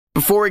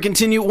Before we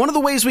continue, one of the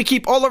ways we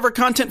keep all of our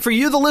content for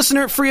you, the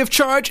listener, free of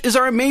charge is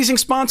our amazing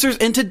sponsors,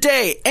 and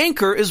today,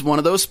 Anchor is one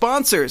of those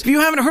sponsors. If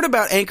you haven't heard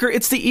about Anchor,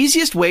 it's the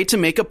easiest way to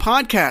make a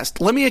podcast.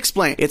 Let me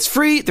explain. It's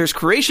free, there's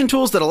creation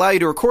tools that allow you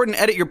to record and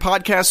edit your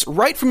podcasts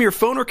right from your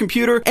phone or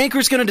computer. Anchor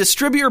is going to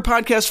distribute your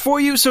podcast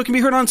for you so it can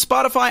be heard on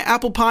Spotify,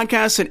 Apple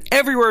Podcasts, and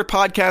everywhere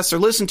podcasts are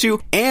listened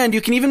to, and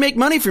you can even make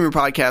money from your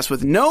podcast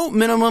with no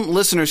minimum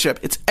listenership.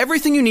 It's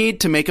everything you need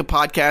to make a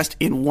podcast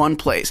in one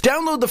place.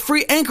 Download the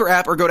free Anchor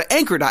app or go to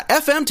anchor.fm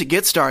to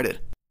get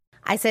started.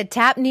 I said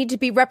TAP need to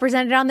be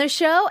represented on this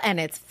show, and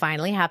it's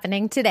finally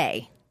happening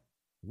today.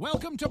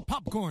 Welcome to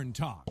Popcorn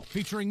Talk,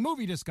 featuring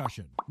movie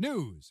discussion,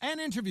 news, and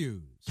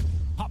interviews.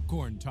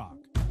 Popcorn Talk.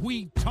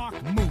 We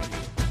talk movies.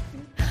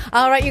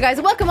 All right, you guys,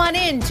 welcome on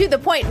in to The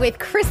Point with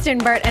Kristen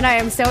Burt, and I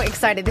am so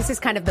excited. This is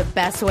kind of the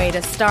best way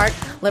to start.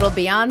 Little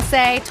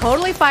Beyonce,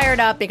 totally fired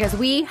up because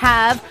we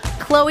have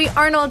Chloe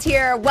Arnold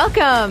here.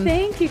 Welcome.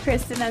 Thank you,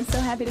 Kristen. I'm so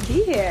happy to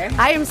be here.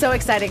 I am so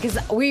excited because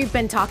we've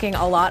been talking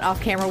a lot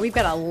off camera. We've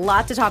got a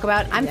lot to talk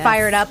about. I'm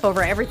fired up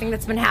over everything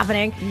that's been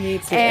happening. Me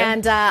too.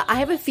 And I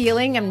have a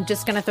feeling, I'm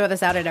just going to throw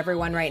this out at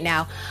everyone right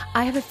now.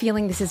 I have a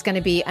feeling this is going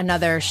to be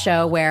another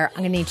show where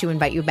I'm going to need to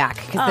invite you back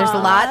because there's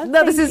a lot.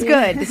 No, this is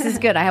good. This is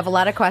good. I have a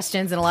lot of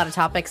questions and a lot of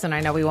topics, and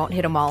I know we won't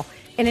hit them all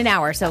in an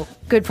hour, so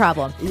good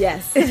problem.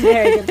 Yes,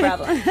 very good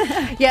problem.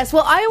 Yes,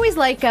 well, I always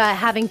like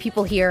having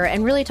people here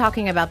and really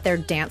talking about their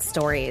dance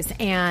stories,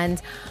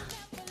 and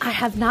I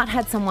have not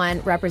had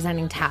someone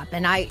representing TAP,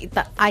 and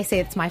I say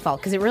it's my fault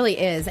because it really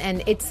is,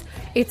 and it's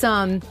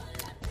a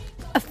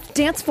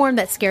dance form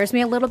that scares me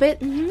a little bit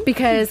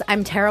because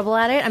I'm terrible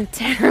at it. I'm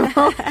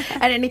terrible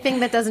at anything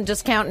that doesn't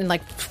just count in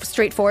like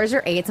straight 4s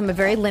or 8s. I'm a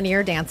very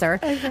linear dancer.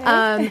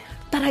 Okay.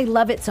 But I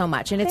love it so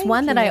much, and it's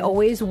one that I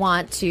always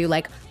want to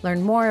like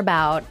learn more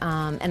about,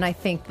 and I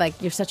think like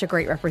you're such a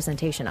great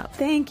representation of.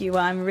 Thank you.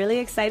 Well, I'm really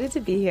excited to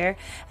be here,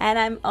 and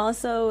I'm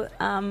also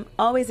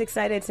always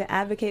excited to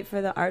advocate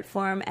for the art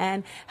form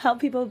and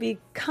help people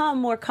become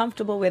more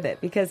comfortable with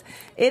it because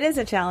it is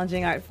a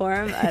challenging art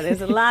form.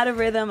 There's a lot of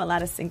rhythm, a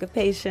lot of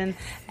syncopation,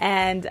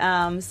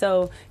 and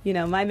so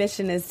my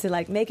mission is to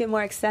like make it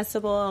more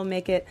accessible,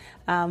 make it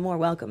more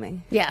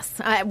welcoming. Yes.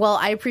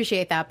 I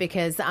appreciate that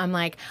because I'm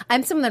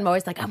someone that I'm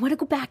always like, I want to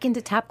go back into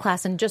tap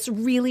class and just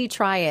really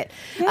try it.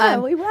 Yeah,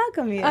 we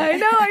welcome you. I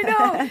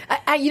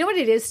know. You know what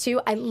it is, too?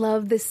 I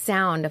love the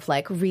sound of,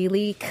 like,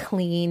 really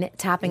clean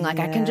tapping. Like,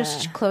 I can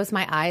just close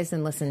my eyes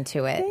and listen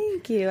to it.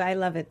 Thank you. I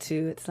love it,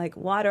 too. It's like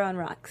water on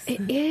rocks.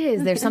 It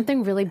is. There's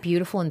something really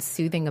beautiful and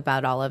soothing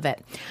about all of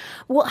it.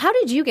 Well, how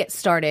did you get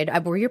started?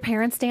 Were your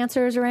parents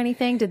dancers or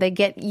anything? Did they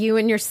get you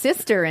and your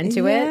sister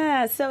into it?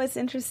 Yeah, so it's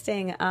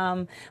interesting.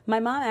 My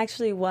mom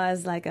actually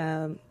was like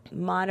a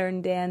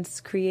modern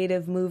dance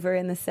creative mover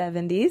in the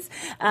 70s.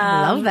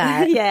 I love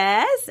that.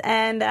 Yes.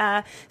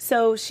 And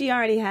so she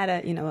already had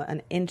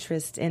an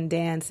interest in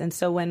dance. And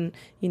so when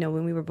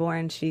we were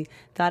born, she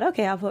thought,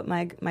 okay, I'll put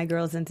my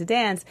girls into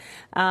dance.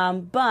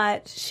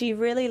 But she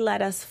really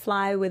let us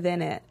fly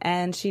within it.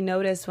 And she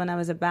noticed when I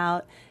was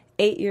about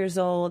 8 years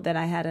old that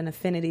I had an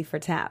affinity for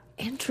tap.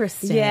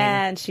 Interesting.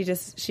 Yeah, and she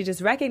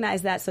just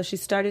recognized that, so she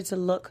started to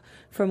look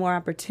for more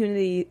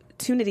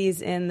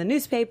opportunities in the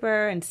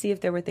newspaper and see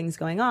if there were things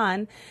going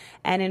on.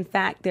 And in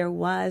fact, there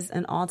was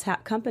an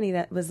all-tap company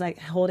that was like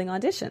holding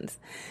auditions.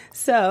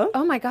 So,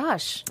 oh my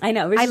gosh, I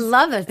know. I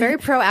love it. Very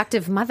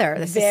proactive mother.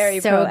 This very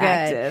is so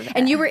proactive. Good.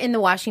 And you were in the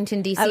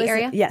Washington D.C.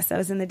 area? Yes, I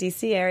was in the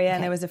D.C. area,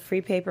 and there was a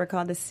free paper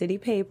called the City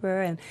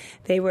Paper, and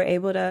they were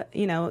able to,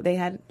 they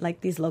had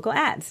like these local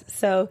ads.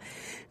 So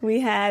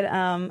we had,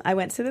 I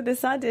went to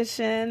this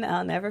audition.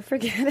 I'll never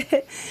forget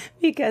it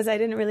because I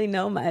didn't really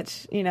know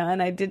much,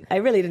 and I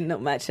really didn't know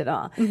much at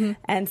all. Mm-hmm.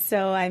 And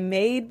so I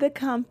made the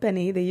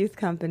company, the youth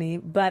company,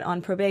 but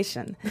on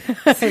probation.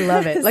 I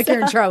love it. Like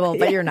you're in trouble,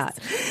 but you're not.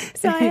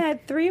 So I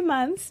had 3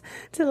 months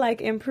to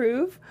like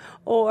improve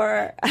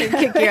or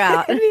kick you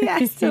out.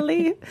 Yes, to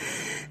leave.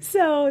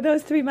 So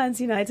those 3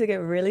 months, I took it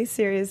really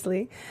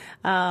seriously.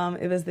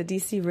 It was the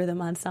DC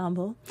Rhythm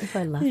Ensemble.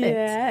 I love it.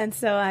 Yeah, and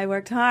so I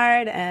worked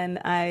hard, and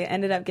I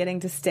ended up getting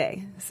to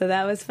stay. So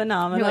that was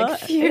phenomenal. You're like,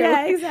 phew.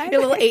 Yeah, exactly.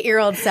 Your little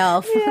 8-year-old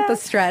self, the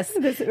stress.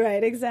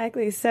 Right,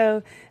 exactly.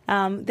 So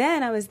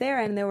then I was there,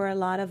 and there were a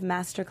lot of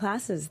master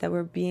classes that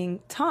were being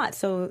taught.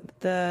 So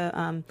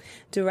the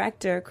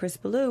director, Chris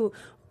Ballou,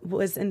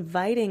 was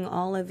inviting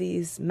all of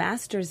these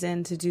masters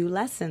in to do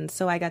lessons.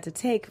 So I got to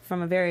take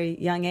from a very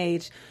young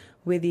age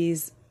with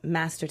these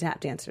master tap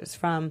dancers,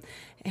 from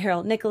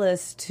Harold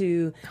Nicholas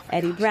to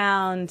Eddie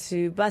Brown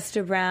to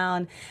Buster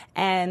Brown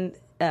and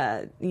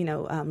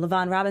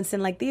LaVon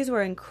Robinson. Like, these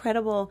were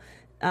incredible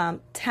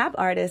tap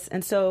artists.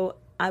 And so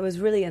I was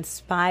really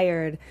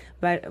inspired.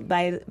 But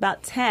by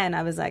about 10,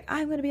 I was like,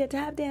 I'm going to be a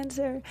tap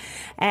dancer.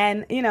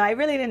 And, I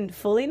really didn't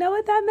fully know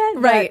what that meant.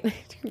 Right.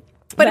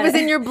 But it was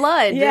in your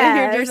blood.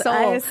 Yeah, your soul.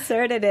 I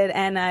asserted it,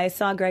 and I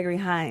saw Gregory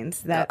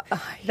Hines. That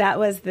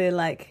was the,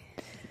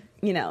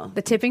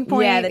 the tipping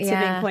point? Yeah, the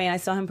tipping point. I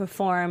saw him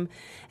perform,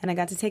 and I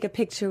got to take a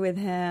picture with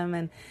him,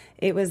 and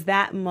it was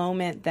that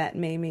moment that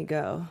made me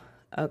go,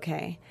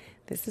 okay,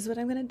 this is what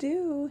I'm going to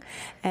do.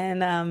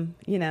 And,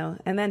 you know,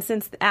 and then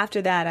since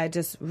after that, I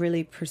just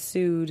really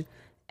pursued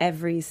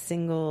every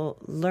single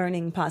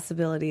learning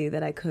possibility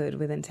that I could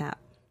within tap.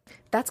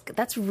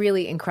 That's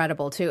really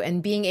incredible too,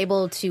 and being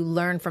able to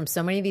learn from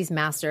so many of these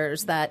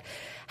masters that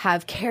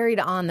have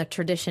carried on the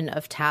tradition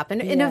of tap and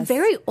in a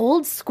very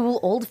old school,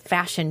 old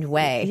fashioned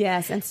way.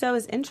 Yes, and so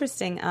it's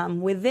interesting.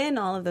 Within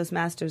all of those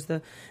masters,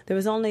 there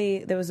was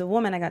a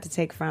woman I got to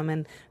take from,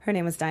 and her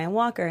name was Diane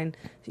Walker, and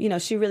you know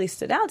she really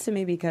stood out to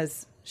me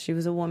because she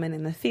was a woman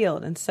in the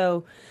field, and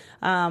so.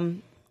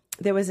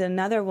 There was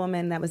another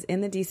woman that was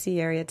in the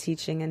D.C. area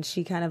teaching, and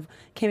she kind of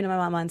came to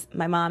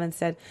my mom and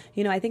said,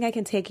 you know, I think I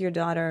can take your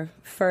daughter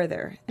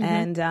further.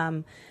 And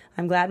I'm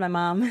glad my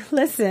mom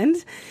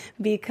listened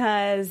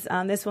because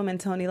this woman,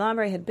 Toni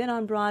Lombre, had been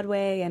on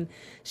Broadway, and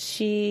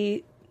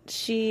she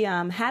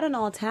had an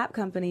all-tap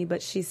company,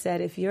 but she said,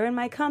 if you're in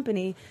my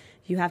company,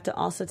 you have to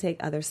also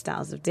take other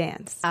styles of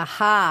dance.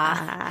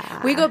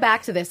 Aha. We go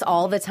back to this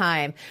all the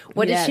time.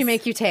 What did she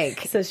make you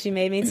take? So she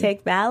made me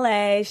take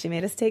ballet. She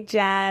made us take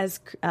jazz,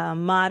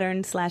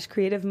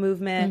 modern/creative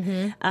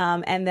movement.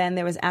 And then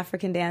there was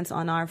African dance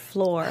on our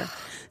floor.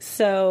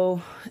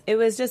 So it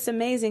was just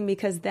amazing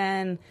because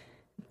then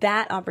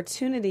that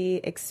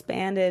opportunity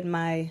expanded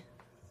my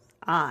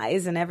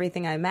eyes and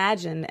everything I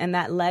imagined. And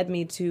that led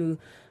me to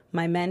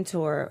my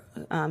mentor,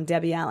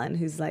 Debbie Allen,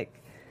 who's like,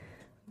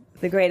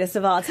 the greatest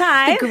of all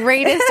time. The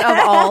greatest of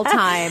all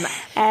time.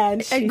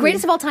 And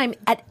greatest of all time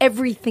at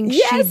everything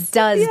she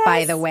does,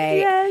 by the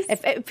way.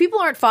 Yes. If people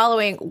aren't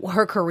following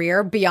her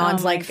career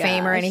beyond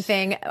fame or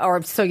anything,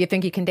 or So You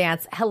Think You Can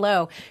Dance,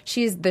 hello.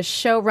 She's the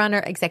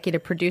showrunner,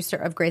 executive producer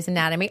of Grey's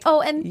Anatomy. Oh,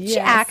 and she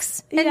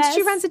acts. And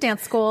she runs a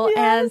dance school.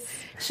 And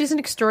she's an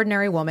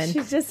extraordinary woman.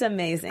 She's just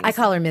amazing. I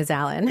call her Ms.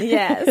 Allen.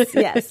 Yes.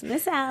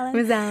 Miss Allen.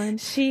 Ms.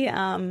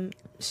 Allen.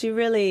 She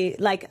really,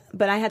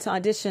 but I had to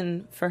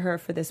audition for her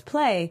for this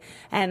play.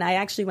 And I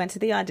actually went to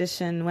the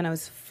audition when I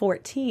was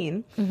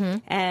 14.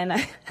 And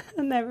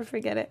I'll never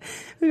forget it.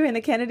 We were in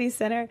the Kennedy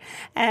Center,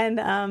 and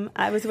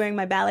I was wearing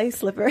my ballet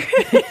slippers,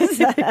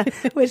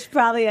 which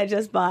probably I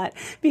just bought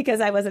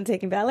because I wasn't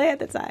taking ballet at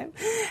the time.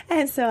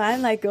 And so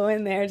I'm like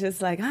going there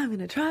just like, I'm going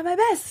to try my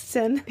best.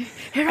 And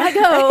here I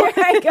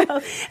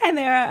go. And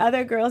there are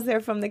other girls there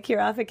from the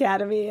Kirov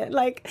Academy, and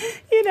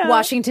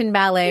Washington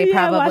Ballet,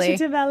 probably.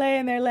 Washington Ballet,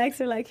 and their legs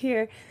are like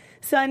here.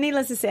 So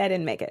needless to say, I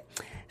didn't make it.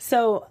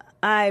 So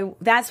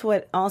that's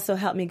what also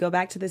helped me go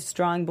back to this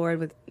drawing board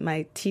with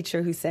my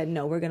teacher who said,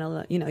 no, we're going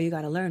to, you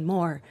got to learn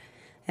more.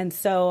 And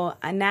so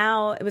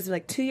now it was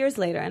like 2 years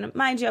later. And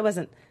mind you, I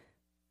wasn't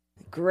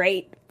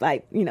great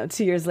by,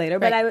 2 years later,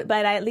 right.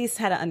 but I at least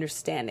had an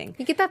understanding.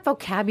 You get that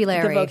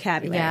vocabulary. The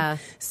vocabulary. Yeah.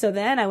 So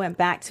then I went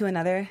back to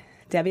another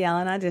Debbie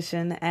Allen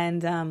audition,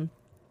 and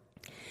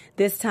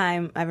this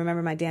time, I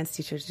remember my dance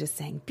teacher just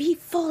saying, be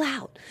full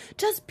out.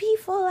 Just be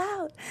full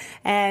out.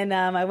 And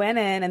I went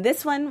in, and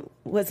this one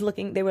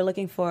they were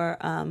looking for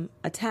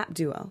a tap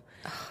duo.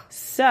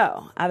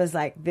 So I was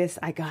like,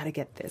 I got to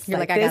get this. You're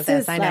like I got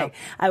this. I know.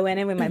 I went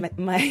in with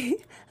my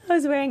I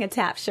was wearing a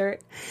tap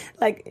shirt.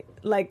 Like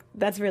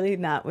that's really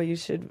not what you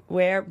should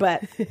wear,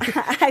 but.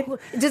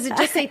 Does it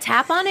just say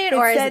tap on it,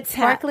 or is it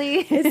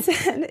sparkly?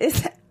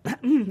 It's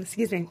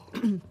excuse me.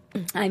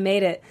 I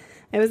made it.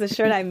 It was a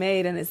shirt I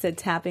made, and it said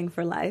 "Tapping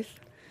for Life."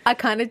 I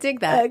kind of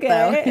dig that. Okay,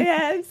 though.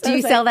 Yeah. So do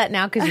you sell that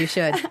now? Because you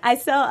should. I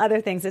sell other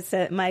things. It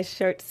said my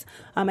shirts.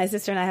 My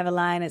sister and I have a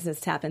line. It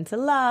says "Tap into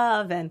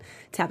Love" and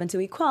 "Tap into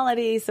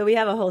Equality." So we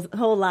have a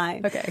whole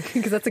line. Okay,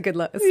 because that's a good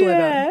slogan.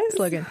 Yes.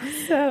 Slogan.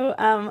 So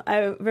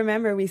I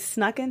remember we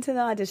snuck into the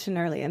audition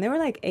early, and there were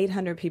like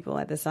 800 people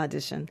at this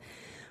audition.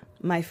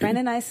 My friend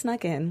and I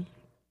snuck in,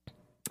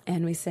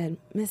 and we said,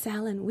 "Miss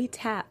Allen, we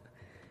tap."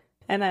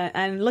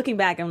 And looking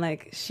back, I'm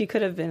like, she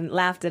could have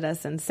laughed at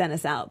us and sent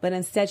us out. But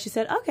instead she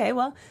said, okay,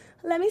 well,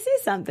 let me see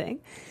something.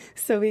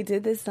 So we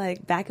did this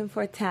like back and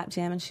forth tap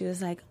jam. And she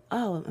was like,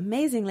 oh,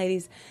 amazing,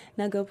 ladies.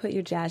 Now go put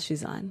your jazz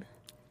shoes on.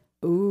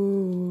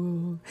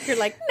 Ooh. You're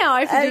like, no,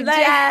 I have to do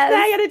jazz.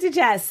 I got to do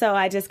jazz. So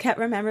I just kept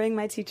remembering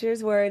my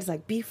teacher's words,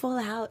 like, be full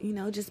out,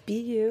 just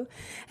be you.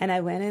 And I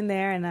went in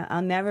there, and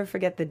I'll never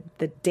forget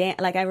the dance.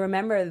 Like, I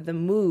remember the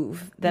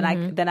move that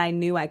I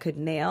knew I could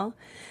nail,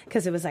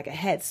 because it was like a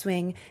head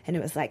swing, and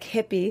it was like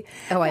hippie.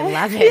 Oh, I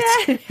love it.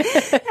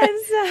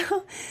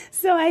 And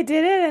so I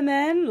did it. And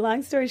then,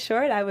 long story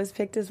short, I was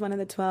picked as one of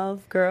the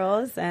 12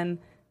 girls. And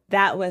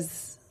that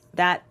was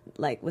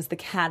the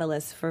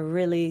catalyst for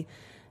really,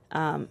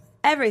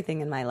 everything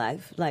in my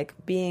life, like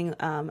being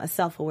a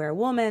self-aware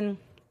woman,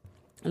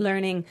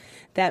 learning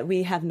that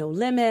we have no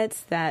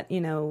limits, that,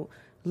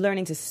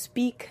 learning to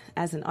speak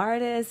as an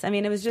artist. I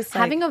mean, it was just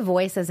like, having a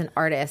voice as an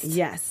artist.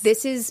 Yes.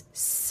 This is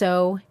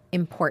so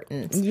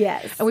important.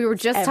 Yes. And we were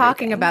just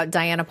talking about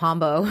Diana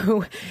Pombo,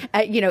 who,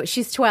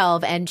 she's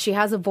 12 and she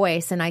has a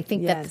voice. And I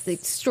think that's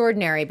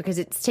extraordinary, because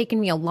it's taken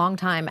me a long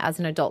time as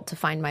an adult to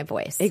find my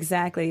voice.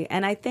 Exactly.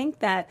 And I think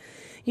that,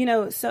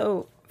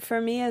 so for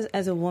me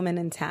as a woman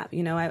in tap,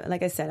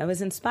 like I said, I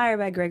was inspired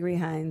by Gregory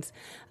Hines.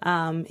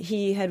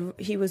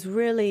 He was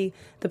really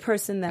the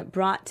person that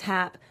brought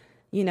tap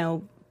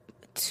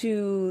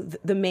to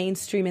the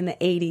mainstream in the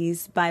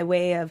 80s by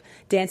way of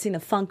dancing to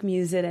funk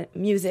music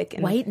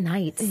and White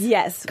Nights.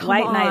 Yes, Come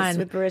White on. Nights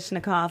with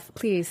Baryshnikov.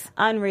 Please.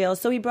 Unreal.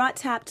 So he brought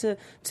tap to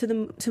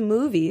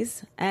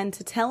movies and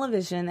to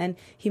television, and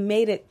he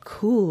made it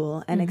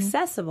cool and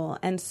accessible.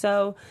 And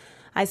so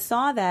I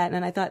saw that,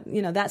 and I thought,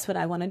 that's what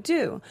I want to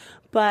do.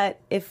 But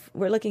if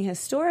we're looking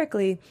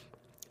historically,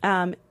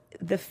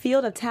 the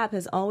field of tap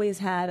has always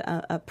had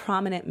a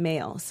prominent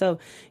male. So,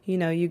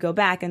 you go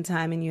back in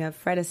time and you have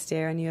Fred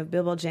Astaire and you have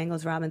Bilbo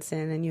Jangles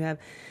Robinson and you have,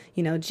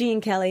 Gene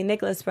Kelly,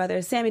 Nicholas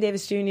Brothers, Sammy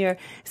Davis Jr.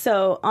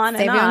 So on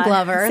and on. Savion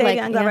Glover.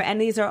 Savion Glover.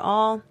 And these are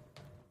all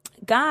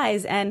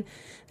guys, and,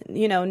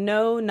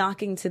 no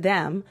knocking to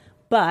them,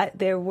 but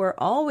there were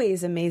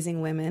always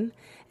amazing women,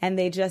 and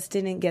they just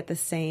didn't get the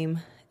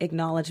same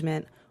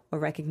acknowledgement or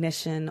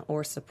recognition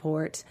or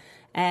support.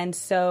 And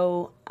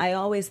so I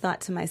always thought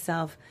to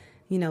myself,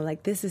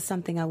 this is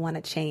something I want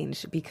to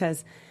change,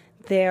 because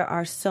there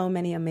are so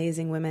many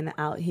amazing women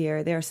out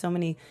here. There are so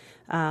many,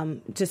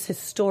 just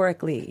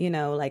historically,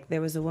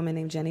 there was a woman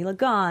named Jenny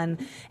Lagan,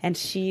 and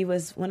she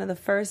was one of the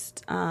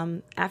first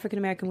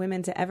African-American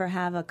women to ever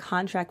have a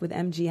contract with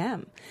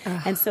MGM.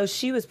 And so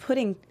she was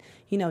putting,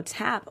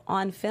 tap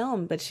on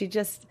film, but she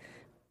just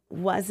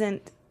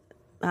wasn't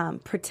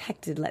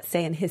protected, let's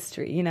say, in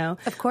history,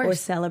 Of course. or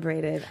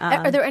celebrated.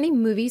 Are there any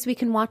movies we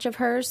can watch of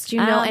hers? Do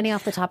you know any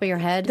off the top of your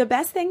head? The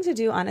best thing to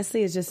do,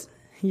 honestly, is just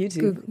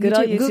YouTube. Good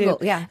old YouTube. Google,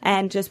 yeah.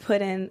 And just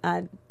put in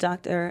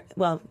Dr.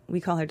 Well, we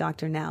call her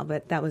Doctor now,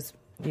 but that was,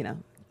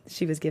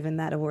 she was given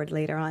that award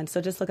later on. So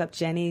just look up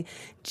Jenny,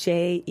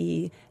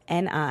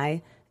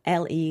 Jenilegon,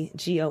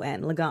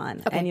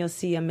 Lagan, and you'll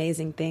see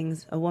amazing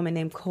things. A woman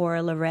named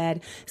Cora Lared.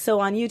 So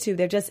on YouTube,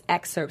 they're just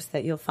excerpts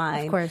that you'll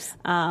find. Of course.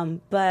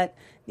 But,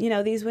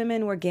 these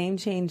women were game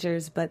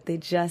changers, but they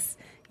just,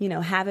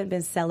 haven't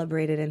been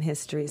celebrated in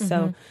history.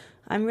 So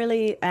I'm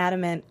really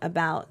adamant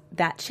about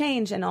that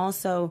change, and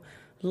also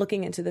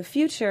looking into the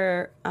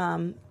future.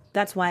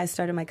 That's why I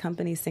started my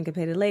company,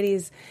 Syncopated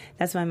Ladies.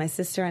 That's why my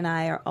sister and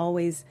I are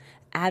always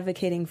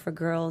advocating for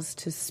girls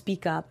to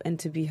speak up and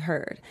to be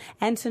heard,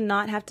 and to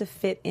not have to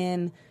fit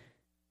in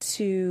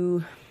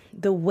to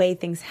the way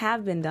things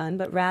have been done,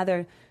 but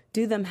rather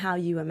do them how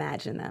you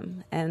imagine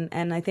them.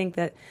 And I think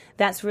that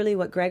that's really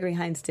what Gregory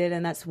Hines did,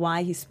 and that's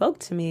why he spoke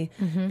to me,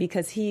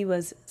 because he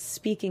was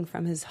speaking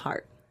from his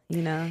heart,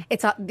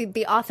 It's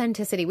the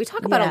authenticity. We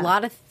talk about a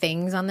lot of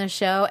things on this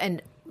show,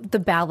 and the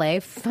ballet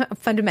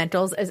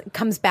fundamentals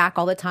comes back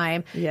all the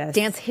time. Yes.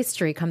 Dance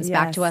history comes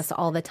back to us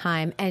all the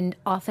time, and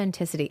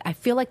authenticity. I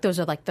feel like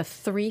those are like the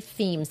three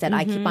themes that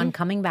I keep on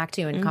coming back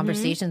to in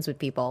conversations with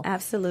people.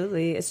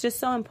 Absolutely. It's just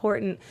so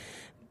important,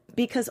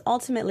 because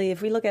ultimately,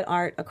 if we look at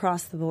art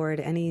across the board,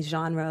 any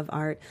genre of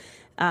art,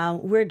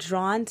 we're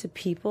drawn to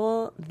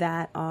people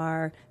that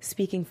are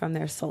speaking from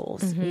their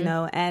souls,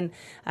 And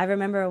I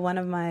remember one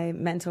of my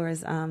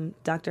mentors,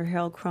 Dr.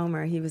 Harold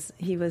Cromer. He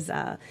was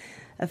a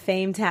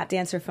famed tap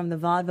dancer from the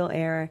vaudeville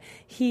era.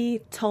 He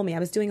told me, I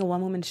was doing a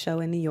one-woman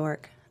show in New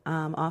York,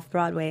 off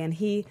Broadway, and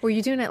Were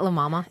you doing it at La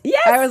Mama?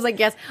 Yes. I was like,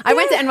 yes. I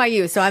went to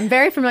NYU, so I'm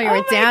very familiar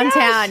with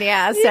downtown. Gosh.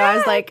 Yeah. So Yeah, I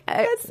was like,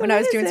 that's when I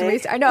was doing some amazing.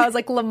 research, I know, I was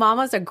like, La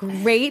Mama's a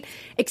great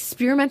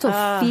experimental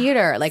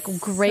theater, like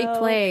great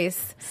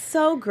place.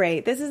 So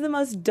great. This is the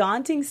most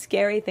daunting,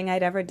 scary thing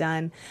I'd ever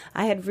done.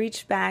 I had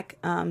reached back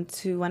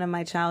to one of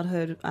my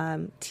childhood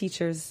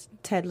teachers,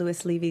 Ted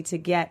Lewis Levy, to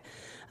get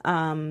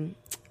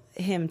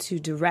him to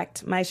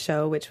direct my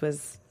show, which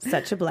was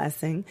such a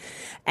blessing.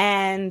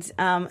 And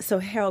so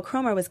Harold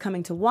Cromer was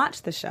coming to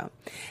watch the show,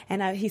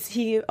 and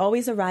he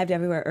always arrived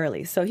everywhere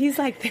early. So he's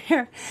like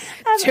there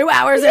 2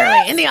 hours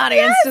early in the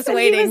audience, just and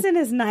waiting. He was in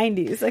his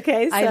 90s.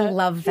 Okay, so, I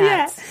love that.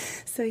 Yeah.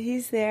 So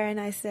he's there, and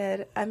I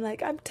said, I'm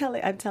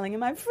telling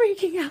him I'm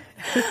freaking out.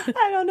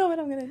 I don't know what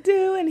I'm gonna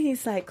do. And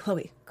he's like,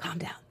 Chloe, calm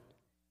down.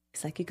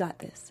 He's like, you got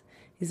this.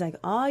 He's like,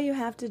 all you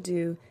have to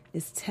do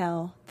is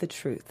tell the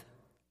truth.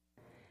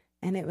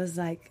 And it was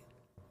like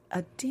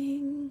a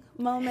ding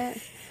moment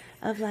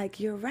of like,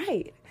 you're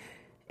right.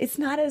 It's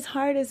not as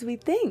hard as we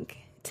think.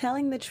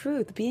 Telling the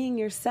truth, being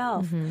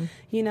yourself,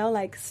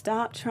 like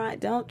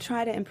don't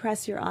try to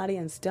impress your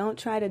audience. Don't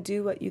try to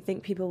do what you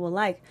think people will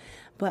like,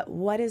 but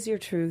what is your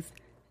truth,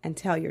 and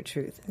tell your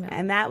truth. Yeah.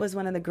 And that was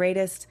one of the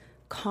greatest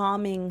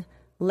calming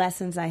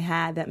lessons I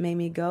had, that made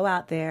me go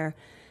out there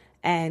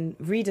and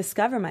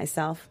rediscover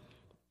myself,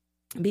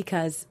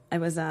 because it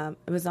was about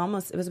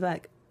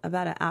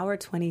an hour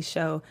 20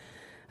 show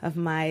of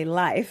my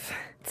life.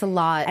 It's a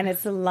lot. And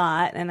it's a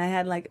lot. And I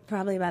had like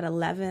probably about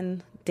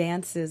 11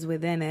 dances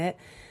within it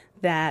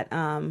that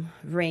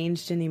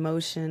ranged in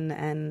emotion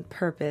and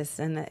purpose.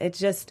 And it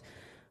just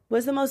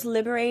was the most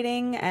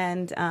liberating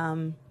and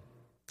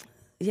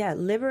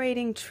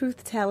liberating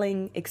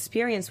truth-telling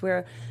experience,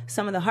 where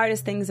some of the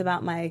hardest things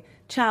about my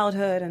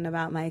childhood and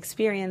about my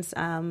experience,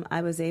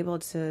 I was able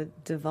to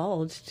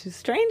divulge to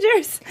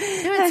strangers. No,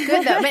 it's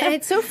good though. And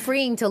it's so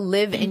freeing to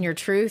live in your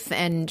truth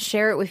and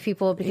share it with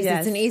people because Yes.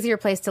 it's an easier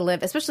place to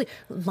live, especially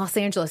Los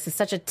Angeles is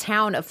such a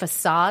town of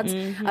facades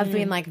of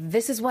being like,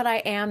 this is what I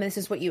am, this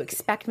is what you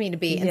expect me to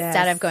be, Yes.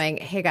 instead of going,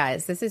 hey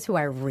guys, this is who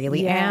I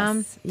really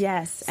am.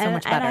 Yes. So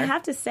much And I better.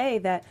 have to say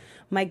that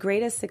my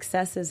greatest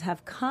successes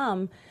have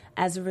come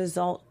as a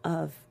result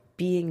of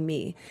being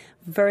me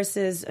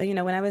versus, when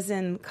I was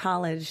in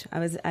college,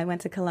 I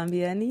went to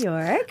Columbia in New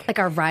York. Like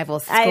our rival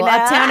school, I know,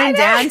 uptown I and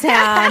know.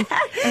 downtown.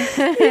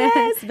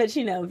 Yes,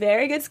 but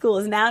very good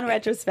schools. Now in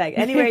retrospect,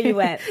 anywhere you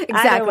went, either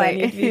Exactly. one,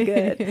 you'd be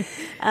good.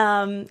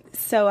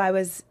 So I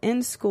was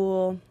in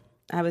school.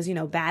 I was,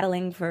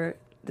 battling for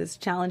this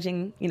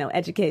challenging,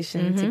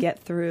 education to get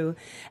through.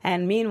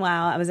 And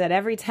meanwhile, I was at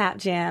every tap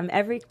jam,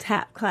 every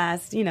tap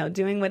class,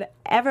 doing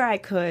whatever I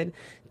could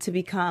to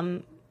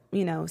become,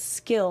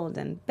 skilled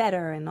and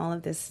better and all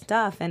of this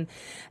stuff. And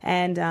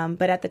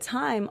but at the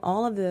time,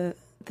 all of the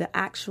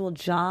actual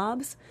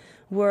jobs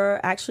were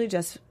actually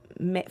just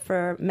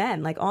for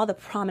men, like all the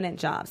prominent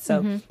jobs.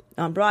 So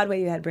on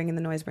Broadway, you had Bringing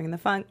the Noise, Bringing the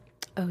Funk.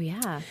 Oh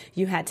yeah.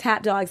 You had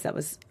Tap Dogs that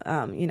was,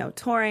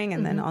 touring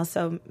and then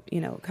also,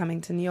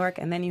 coming to New York.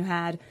 And then you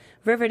had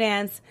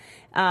Riverdance.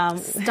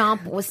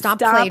 Stomp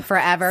played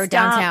forever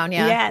downtown.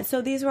 Yeah. Yeah.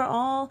 So these were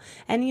all,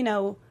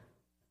 and,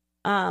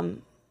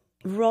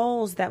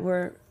 roles that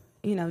were,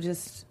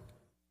 just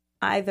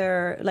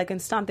either like in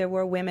Stomp, there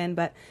were women,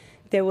 but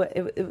there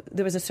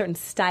was a certain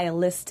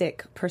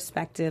stylistic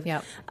perspective.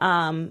 Yep.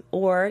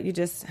 Or you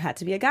just had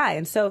to be a guy.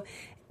 And so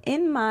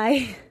in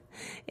my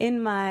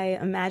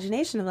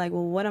imagination of like,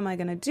 well, what am I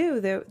going to do?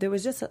 There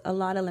was just a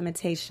lot of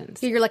limitations.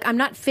 So you're like, I'm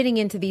not fitting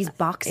into these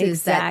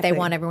boxes that they Exactly.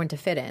 want everyone to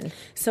fit in.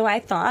 So I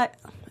thought,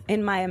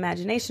 in my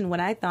imagination, what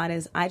I thought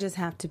is I just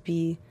have to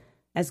be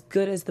as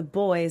good as the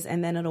boys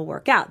and then it'll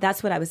work out.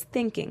 That's what I was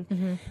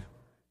thinking.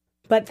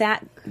 But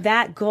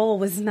that goal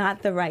was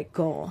not the right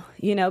goal,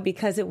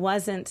 because it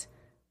wasn't,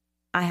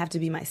 I have to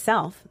be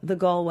myself. The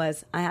goal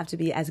was, I have to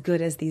be as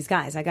good as these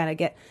guys. I got to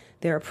get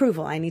their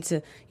approval. I need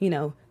to,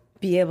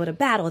 be able to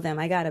battle them.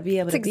 I got to be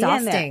able to be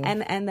exhausting. in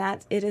there. And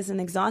that it is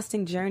an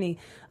exhausting journey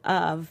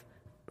of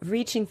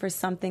reaching for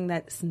something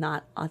that's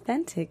not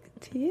authentic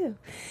to you.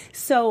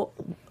 So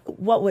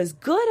what was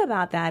good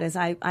about that is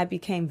I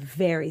became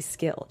very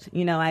skilled.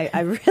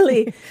 I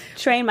really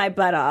trained my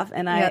butt off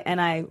and Yep.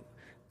 I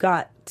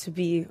got to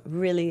be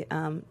really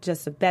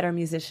just a better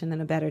musician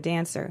and a better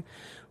dancer.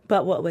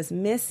 But what was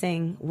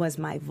missing was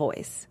my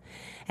voice.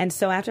 And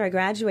so after I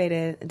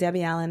graduated,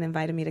 Debbie Allen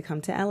invited me to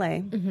come to LA.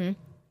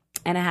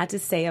 And I had to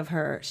say of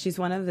her, she's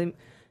one of the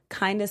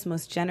kindest,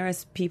 most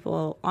generous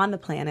people on the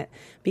planet,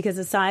 because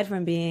aside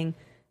from being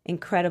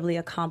incredibly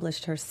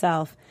accomplished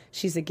herself,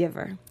 she's a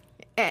giver.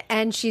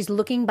 And she's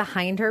looking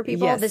behind her,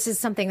 people. Yes. This is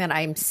something that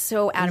I'm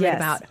so adamant Yes.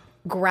 about.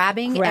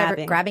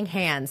 Grabbing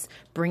hands,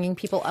 bringing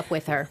people up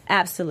with her.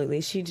 Absolutely.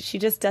 She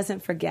just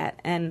doesn't forget.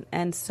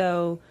 And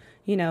so,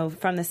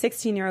 from the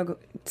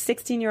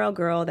 16-year-old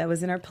girl that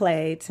was in her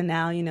play to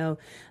now,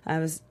 I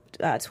was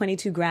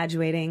 22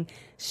 graduating,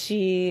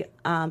 she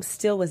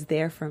still was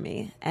there for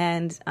me.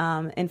 And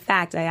in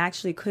fact, I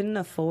actually couldn't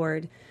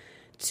afford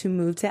to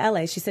move to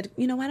LA. She said,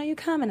 why don't you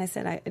come? And I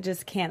said, I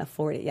just can't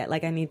afford it yet.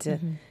 Like, I need to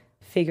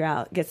figure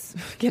out, get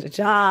a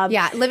job.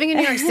 Yeah, living in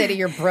New York City,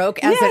 you're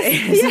broke as it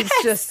is. Yes.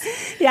 It's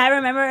just... Yeah, I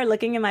remember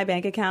looking in my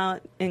bank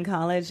account in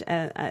college.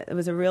 It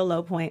was a real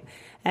low point.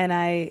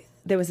 And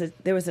there was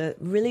a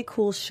really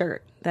cool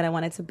shirt that I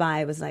wanted to buy.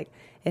 It was like,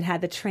 it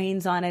had the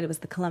trains on it. It was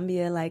the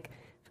Columbia,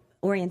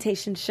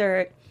 orientation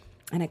shirt.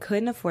 And I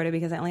couldn't afford it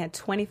because I only had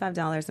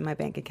 $25 in my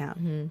bank account.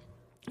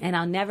 And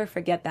I'll never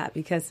forget that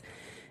because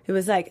it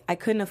was like I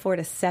couldn't afford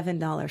a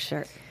 $7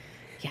 shirt.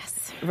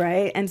 Yes.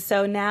 Right. And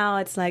so now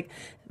it's like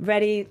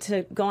ready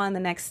to go on the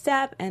next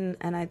step. And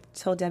I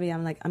told Debbie,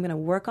 I'm going to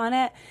work on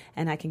it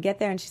and I can get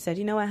there. And she said,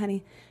 you know what,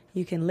 honey,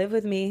 you can live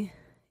with me.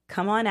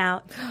 Come on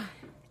out.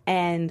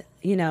 And,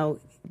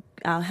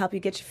 I'll help you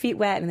get your feet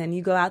wet. And then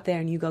you go out there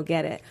and you go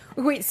get it.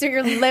 Wait, so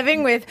you're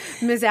living with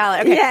Ms.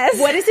 Allen. Okay. Yes.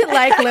 What is it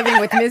like living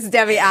with Ms.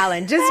 Debbie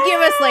Allen? Just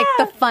give us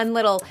the fun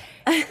little...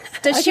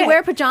 Does she Okay.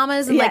 wear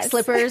pajamas and Yes.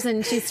 slippers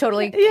and she's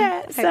totally...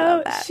 Yeah. I So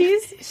love that.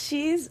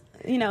 she's,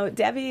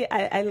 Debbie,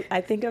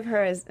 I think of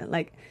her as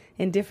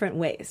in different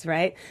ways,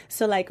 right?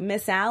 So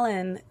Miss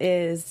Allen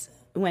is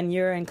when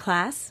you're in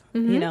class,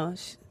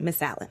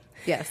 Miss Allen.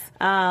 Yes.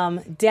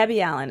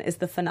 Debbie Allen is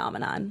the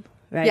phenomenon.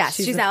 Right? Yeah,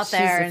 she's out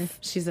there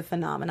She's a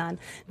phenomenon.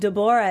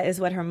 Deborah is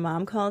what her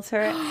mom calls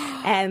her,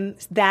 and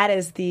that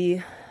is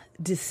the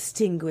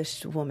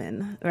distinguished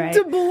woman, right?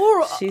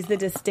 Deborah. She's the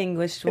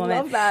distinguished woman.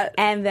 love that.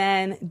 And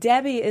then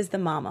Debbie is the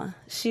mama.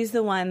 She's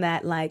the one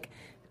that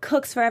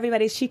cooks for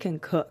everybody. She can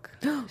cook.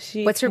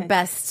 What's her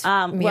best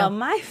meal? Well,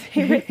 my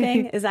favorite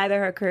thing is either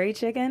her curry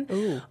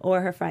chicken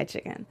or her fried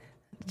chicken,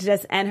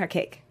 and her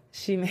cake.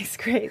 She makes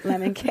great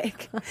lemon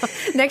cake.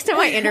 Next time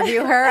I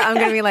interview her, I'm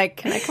going to be like,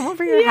 can I come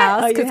over to your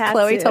house? Oh, you Because have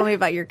Chloe to. told me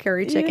about your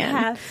curry chicken. You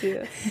have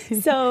to.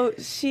 So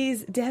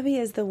Debbie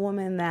is the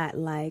woman that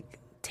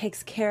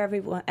takes care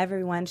of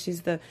everyone.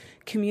 She's the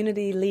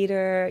community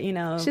leader, you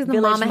know, she's the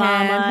village mama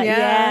hand.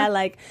 Yeah,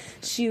 like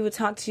she would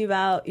talk to you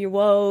about your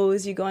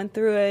woes, you going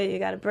through it, you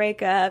got a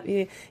breakup,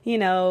 you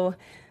know,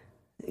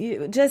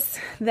 you just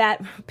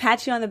that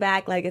pat you on the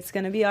back, like it's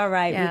going to be all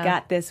right. We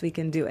got this. We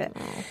can do it.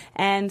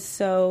 And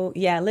so,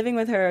 living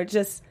with her,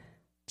 just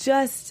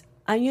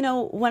you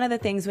know, one of the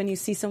things when you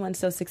see someone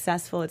so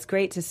successful, it's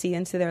great to see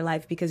into their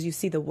life because you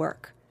see the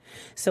work.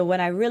 So what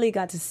I really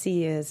got to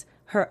see is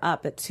her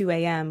up at 2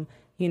 a.m.,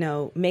 you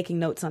know, making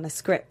notes on a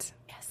script.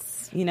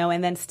 Yes. You know,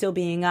 and then still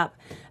being up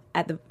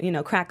at the, you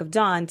know, crack of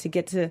dawn to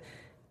get to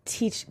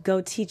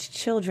go teach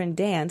children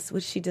dance,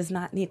 which she does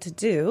not need to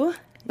do.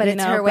 But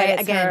it's her way,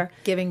 again,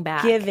 giving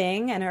back.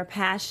 Giving and her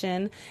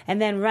passion, and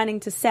then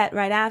running to set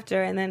right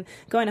after, and then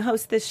going to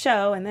host this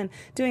show, and then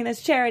doing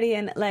this charity.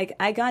 And, like,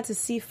 I got to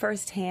see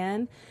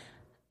firsthand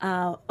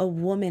a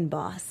woman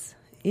boss.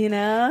 You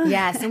know?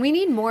 Yes, and we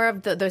need more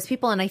of those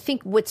people. And I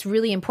think what's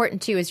really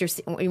important, too,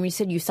 is when you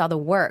said you saw the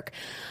work.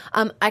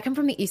 I come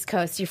from the East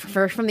Coast.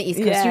 You're from the East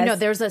Coast. Yes. You know,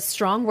 there's a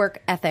strong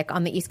work ethic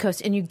on the East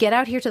Coast. And you get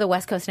out here to the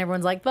West Coast and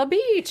everyone's like, the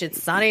beach,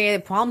 it's sunny,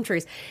 palm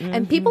trees. Mm-hmm.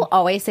 And people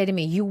always say to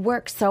me, you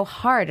work so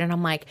hard. And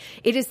I'm like,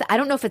 it is, I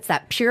don't know if it's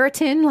that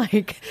Puritan,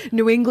 like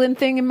New England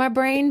thing in my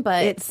brain,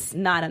 but it's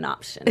not an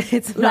option.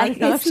 It's not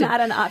an option. It's not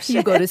an option.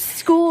 You go to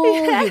school,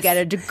 Yes. you get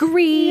a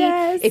degree.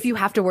 Yes. If you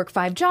have to work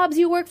 5 jobs,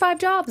 you work 5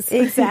 jobs.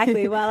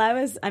 Exactly. Well,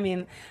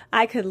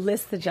 I could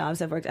list the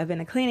jobs I've worked. I've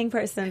been a cleaning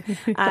person.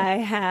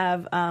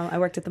 I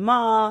worked at the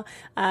mall.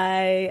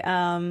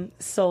 I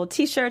sold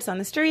T-shirts on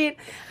the street.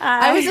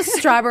 I was a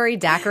strawberry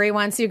daiquiri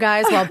once, you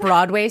guys, while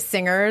Broadway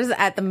singers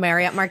at the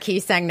Marriott Marquis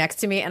sang next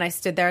to me, and I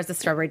stood there as a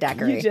strawberry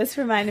daiquiri. You just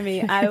reminded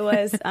me. I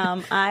was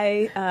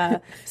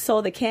I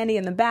sold the candy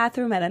in the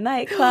bathroom at a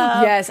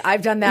nightclub. Yes,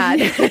 I've done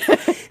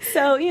that.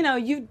 So, you know,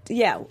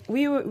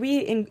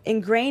 we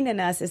ingrained in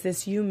us is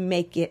this, you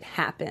make it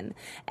happen.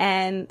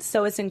 And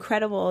so it's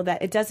incredible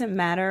that it doesn't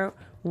matter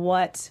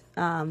what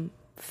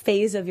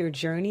phase of your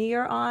journey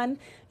you're on,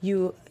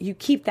 you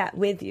keep that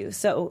with you.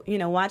 So, you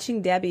know,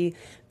 watching Debbie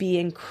be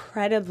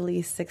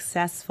incredibly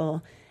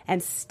successful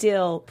and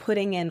still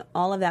putting in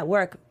all of that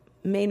work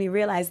made me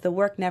realize the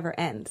work never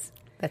ends.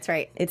 That's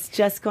right. It's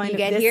just going you to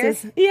get here.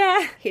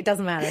 It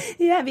doesn't matter.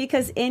 Yeah,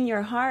 because in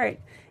your heart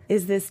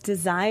is this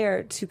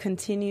desire to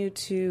continue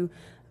to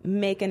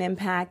make an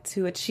impact,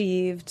 to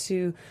achieve,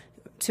 to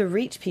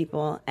reach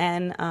people.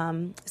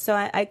 And so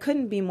I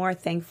couldn't be more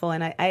thankful.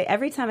 And I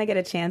every time I get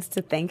a chance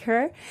to thank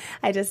her,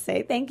 I just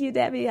say, thank you,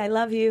 Debbie. I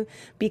love you.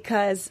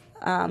 Because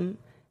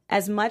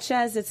as much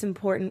as it's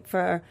important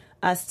for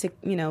us to,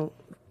 you know,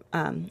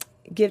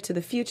 give to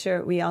the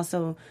future, we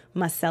also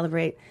must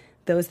celebrate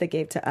those that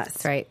gave to us.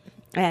 That's right.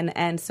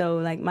 And so,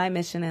 like, my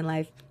mission in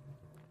life,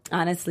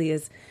 honestly,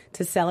 is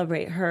to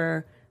celebrate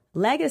her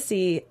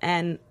legacy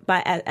and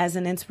as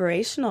an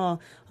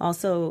inspirational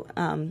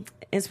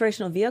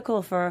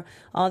vehicle for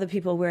all the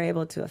people we're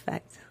able to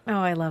affect. Oh,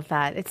 I love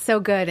that. It's so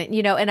good. And,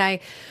 you know, and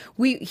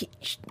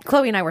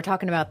Chloe and I were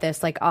talking about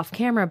this like off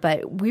camera,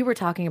 but we were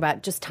talking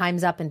about just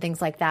time's up and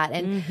things like that.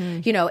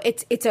 And, you know,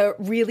 it's a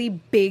really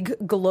big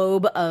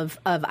globe of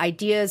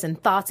ideas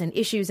and thoughts and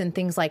issues and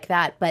things like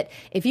that. But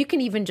if you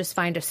can even just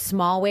find a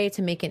small way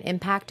to make an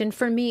impact. And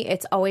for me,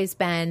 it's always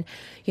been,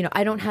 you know,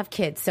 I don't have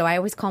kids, so I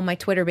always call my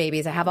Twitter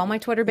babies. I have all my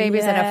Twitter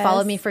babies that have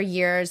followed me for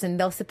years, and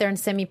they'll sit there and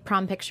send me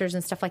prom pictures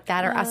and stuff like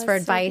that, or ask for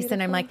advice. So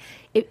and I'm like,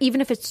 even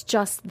if it's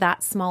just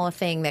that small a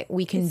thing that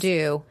we can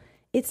do.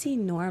 It's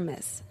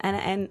enormous.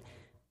 And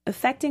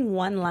affecting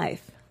one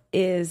life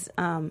is,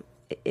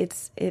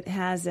 it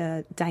has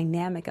a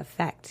dynamic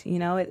effect. You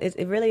know,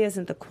 it really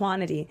isn't the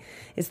quantity,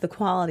 it's the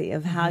quality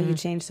of how you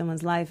change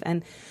someone's life.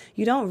 And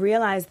you don't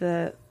realize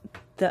the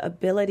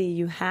ability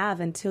you have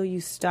until you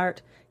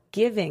start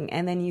giving,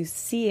 and then you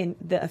see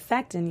the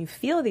effect and you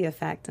feel the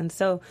effect. And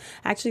so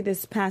actually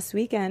this past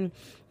weekend,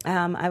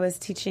 I was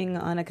teaching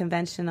on a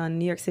convention on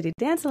New York City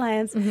Dance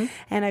Alliance,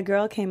 and a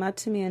girl came up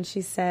to me and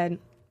she said,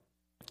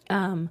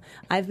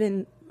 I've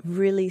been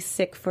really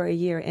sick for a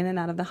year, in and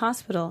out of the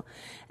hospital,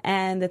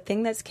 and the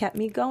thing that's kept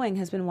me going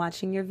has been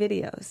watching your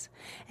videos.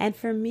 And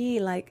for me,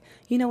 like,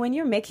 you know, when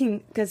you're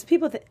making, because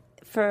people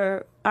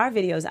for our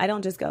videos, I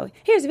don't just go,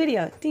 here's a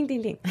video, ding,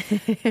 ding, ding.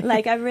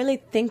 Like, I really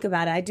think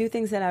about it. I do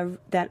things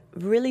that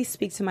really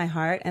speak to my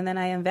heart, and then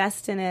I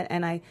invest in it,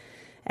 and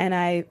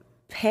I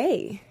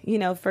pay, you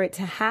know, for it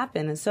to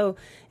happen. And so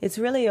it's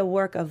really a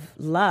work of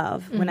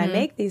love when I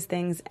make these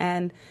things,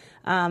 and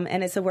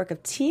it's a work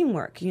of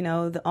teamwork, you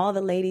know, all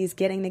the ladies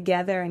getting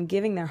together and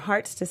giving their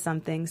hearts to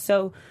something.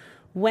 So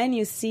when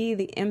you see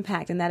the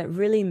impact and that it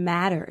really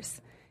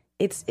matters,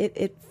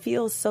 it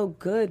feels so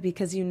good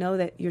because you know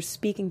that you're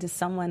speaking to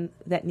someone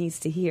that needs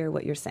to hear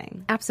what you're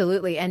saying.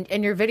 Absolutely.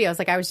 And your videos,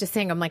 like I was just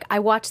saying, I'm like, I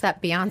watched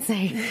that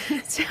Beyonce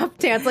step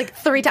dance like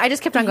 3 times. I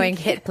just kept on going,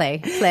 hit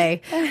play,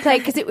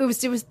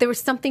 because there was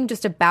something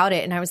just about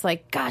it. And I was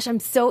like, gosh, I'm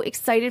so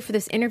excited for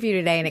this interview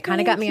today. And it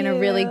kind of got me in a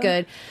really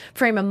good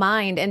frame of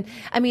mind. And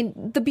I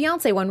mean, the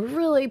Beyonce one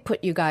really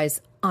put you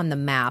guys on the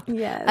map.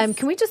 Yes.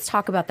 Can we just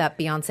talk about that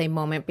Beyonce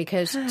moment?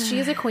 Because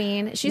she's a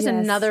queen. She's Yes.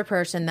 another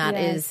person that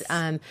is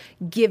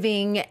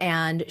giving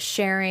and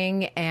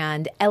sharing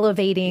and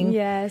elevating.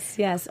 Yes,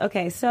 yes.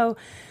 Okay, so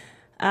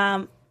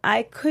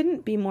I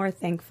couldn't be more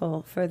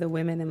thankful for the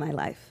women in my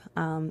life.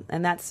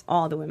 And that's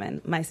all the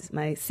women. My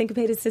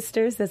syncopated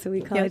sisters, that's what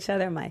we call each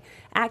other. My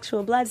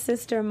actual blood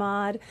sister,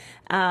 Maud.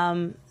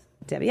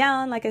 Debbie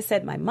Allen, like I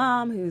said, my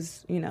mom,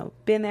 who's,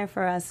 been there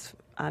for us,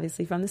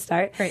 obviously, from the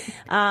start. Right.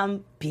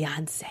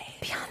 Beyonce.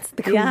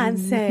 The queen.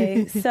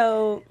 Beyonce.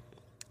 So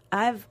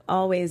I've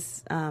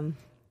always,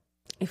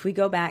 if we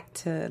go back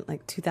to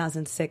like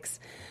 2006,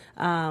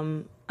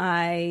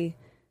 I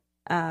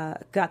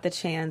got the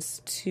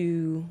chance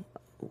to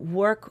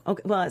work.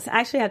 Okay, well, it's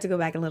actually I have to go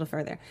back a little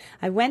further.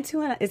 I went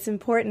to it's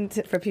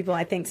important for people,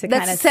 I think, to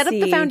kind of set up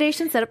the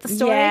foundation, set up the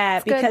story. Yeah,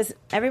 It's good. because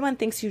everyone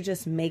thinks you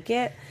just make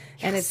it,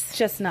 and it's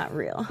just not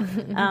real.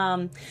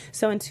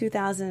 So in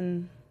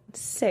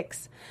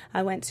 2006,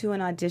 I went to an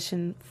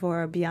audition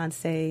for a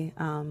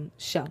Beyonce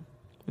show.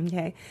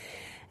 Okay,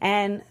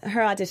 and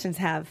her auditions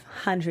have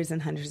hundreds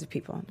and hundreds of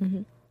people,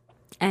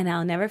 and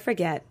I'll never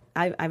forget.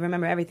 I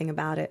remember everything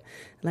about it,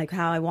 like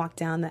how I walked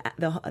down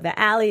the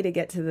alley to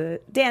get to the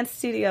dance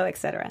studio,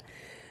 etc.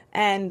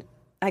 And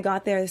I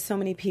got there. There's so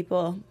many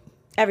people.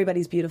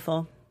 Everybody's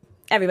beautiful.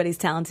 Everybody's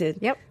talented.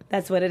 Yep.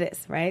 That's what it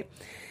is, right?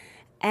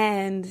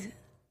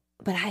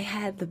 But I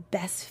had the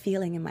best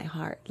feeling in my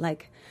heart.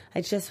 Like, I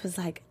just was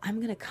like, I'm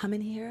going to come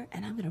in here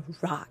and I'm going to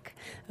rock.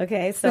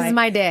 Okay? So This is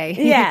my day.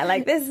 Yeah,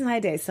 like, this is my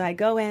day. So I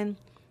go in.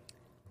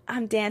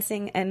 I'm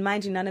dancing, and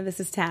mind you, none of this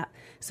is tap.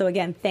 So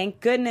again,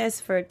 thank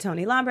goodness for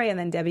Tony Lambre and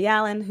then Debbie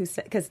Allen,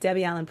 because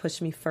Debbie Allen pushed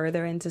me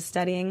further into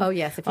studying all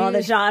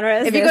the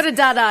genres. If you go to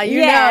Dada,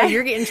 you know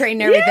you're getting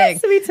trained in everything.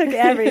 Yes, we took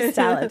every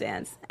style of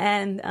dance.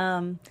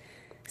 And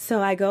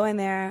so I go in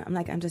there. I'm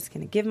like, I'm just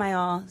going to give my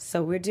all.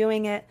 So we're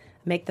doing it.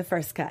 Make the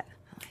first cut.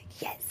 I'm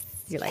like, yes.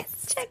 You're like,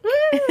 check.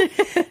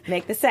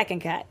 Make the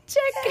second cut.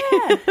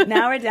 Check. Yeah.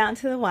 Now we're down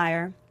to the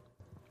wire,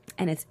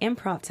 and it's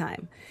improv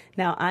time.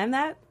 Now, I'm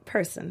that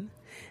person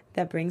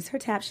that brings her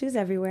tap shoes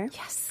everywhere.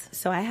 Yes.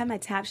 So I have my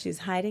tap shoes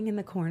hiding in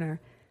the corner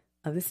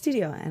of the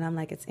studio. And I'm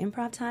like, it's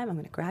improv time. I'm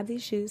going to grab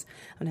these shoes.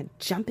 I'm going to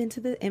jump into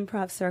the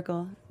improv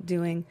circle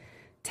doing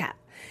tap.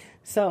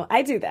 So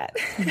I do that.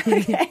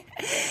 Okay.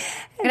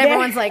 And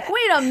everyone's like,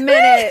 wait a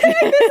minute.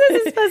 This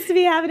isn't supposed to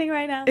be happening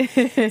right now.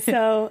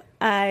 So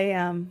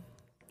I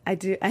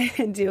do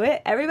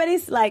it.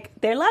 Everybody's like,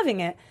 they're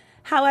loving it.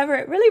 However,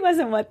 it really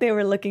wasn't what they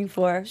were looking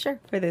for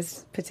for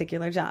this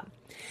particular job.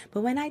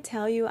 But when I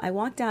tell you, I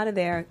walked out of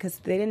there because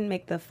they didn't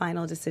make the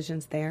final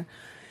decisions there.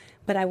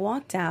 But I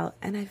walked out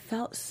and I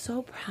felt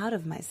so proud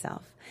of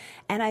myself.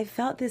 And I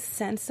felt this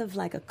sense of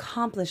like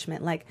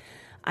accomplishment. Like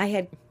I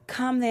had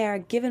come there,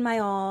 given my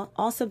all,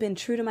 also been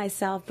true to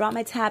myself, brought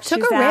my tap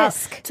shoes out.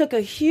 Took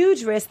a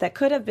huge risk that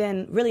could have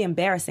been really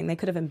embarrassing. They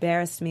could have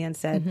embarrassed me and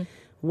said,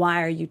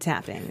 why are you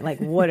tapping? Like,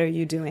 what are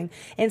you doing?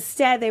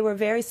 Instead, they were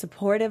very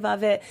supportive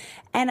of it.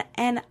 And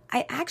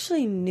I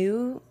actually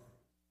knew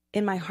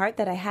in my heart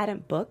that I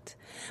hadn't booked.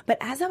 But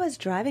as I was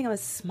driving, I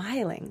was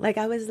smiling. Like,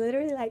 I was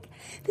literally like,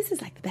 this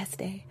is like the best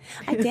day.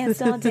 I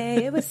danced all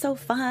day. It was so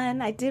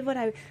fun. I did what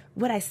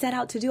I set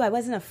out to do. I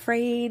wasn't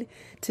afraid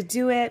to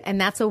do it. And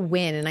that's a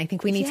win. And I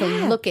think we need to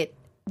look at,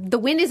 the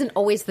win isn't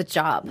always the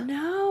job.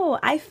 No,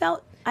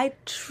 I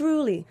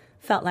truly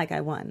felt like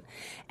I won.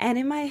 And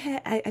in my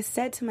head, I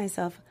said to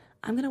myself,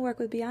 I'm going to work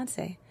with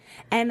Beyonce.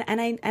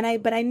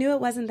 But I knew it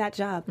wasn't that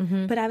job.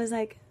 But I was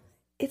like,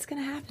 it's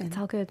going to happen. It's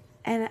all good.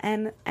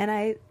 And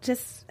I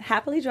just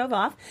happily drove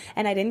off,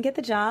 and I didn't get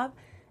the job,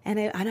 and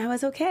I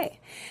was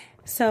okay.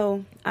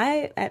 So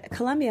at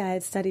Columbia, I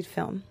had studied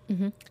film,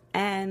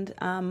 and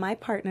my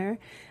partner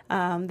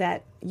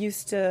that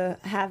used to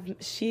have,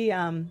 she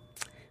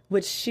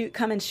would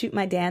come and shoot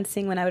my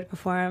dancing when I would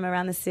perform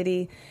around the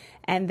city.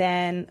 And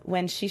then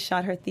when she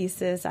shot her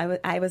thesis,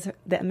 I was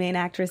the main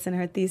actress in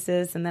her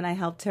thesis, and then I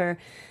helped her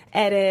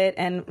edit,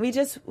 and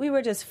we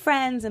were just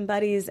friends and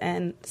buddies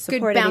and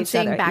supported each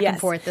bouncing other. back and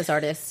forth as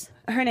artists.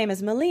 Her name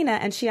is Melina,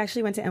 and she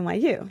actually went to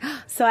NYU.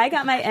 So I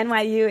got my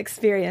NYU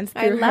experience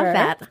through her. I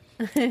love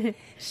that.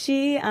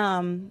 She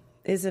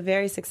is a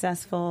very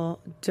successful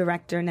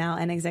director now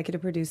and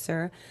executive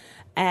producer.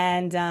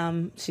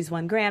 And she's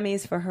won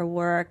Grammys for her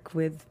work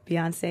with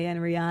Beyonce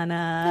and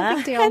Rihanna. No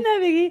big deal. No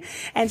biggie.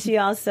 And she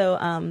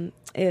also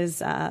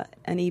is an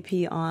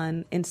EP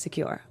on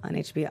Insecure on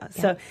HBO. Yeah.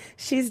 So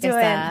she's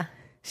doing...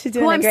 She's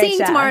doing who a I'm great seeing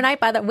job. tomorrow night,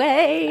 by the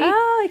way.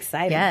 Oh,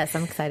 exciting. Yes,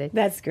 I'm excited.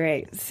 That's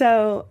great.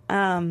 So,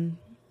 so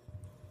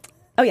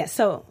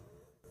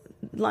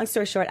long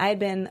story short, I had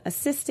been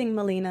assisting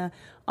Melina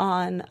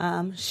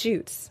on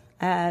shoots.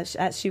 As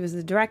she was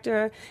the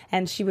director,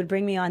 and she would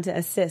bring me on to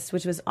assist,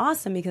 which was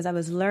awesome because I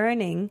was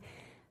learning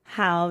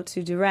how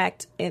to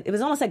direct. It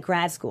was almost like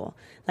grad school.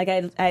 Like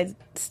I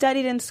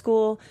studied in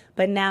school,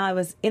 but now I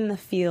was in the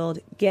field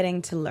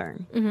getting to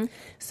learn.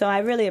 So I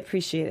really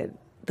appreciated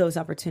those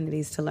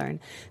opportunities to learn.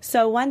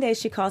 So one day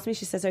she calls me,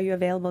 she says, "Are you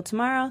available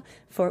tomorrow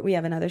we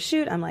have another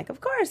shoot?" I'm like,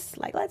 "Of course,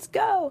 like, let's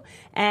go."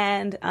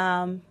 And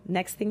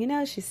next thing you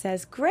know, she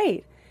says,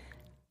 "Great,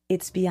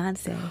 it's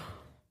Beyonce."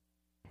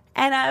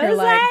 And I was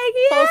like,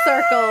 full yes!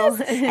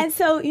 circle. And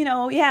so,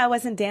 I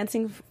wasn't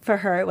dancing for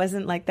her. It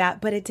wasn't like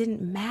that, but it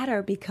didn't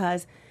matter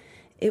because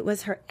it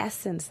was her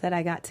essence that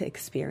I got to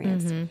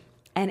experience. Mm-hmm.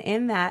 And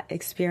in that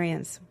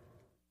experience,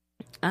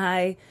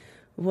 I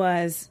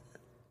was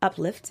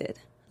uplifted,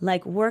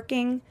 like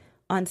working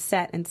on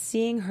set and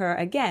seeing her,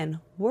 again,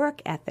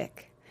 work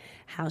ethic,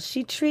 how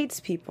she treats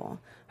people,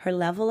 her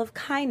level of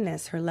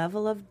kindness, her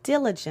level of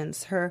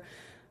diligence, her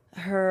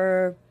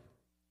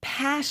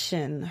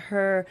passion,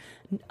 her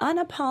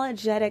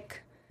unapologetic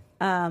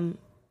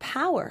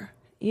power,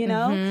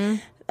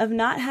 of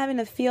not having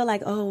to feel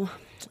like, oh,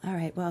 all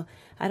right, well,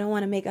 I don't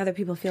want to make other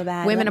people feel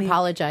bad. Women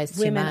apologize too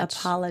much. Women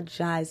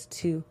apologize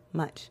too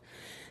much.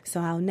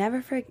 So I'll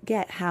never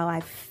forget how I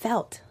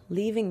felt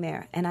leaving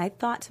there. And I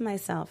thought to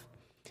myself,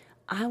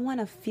 I want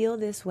to feel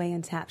this way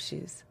in tap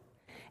shoes.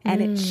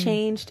 And it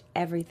changed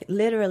everything.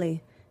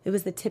 Literally, it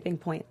was the tipping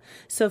point.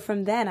 So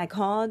from then, I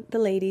called the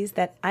ladies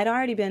that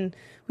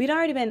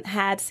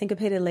had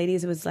Syncopated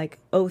Ladies. It was like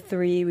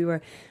 2003.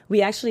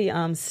 We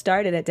actually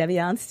started at Debbie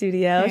Allen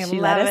Studio.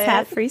 She let us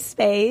have free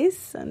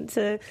space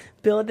to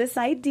build this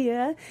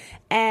idea.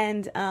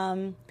 And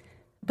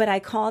but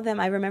I called them.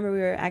 I remember we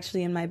were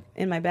actually in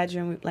my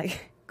bedroom,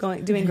 like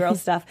doing girl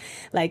stuff.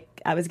 Like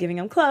I was giving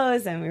them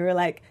clothes, and we were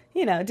like,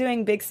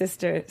 doing big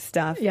sister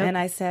stuff. Yep. And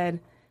I said,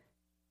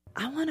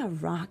 I want to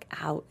rock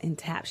out in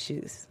tap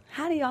shoes.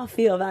 How do y'all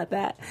feel about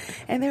that?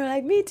 And they were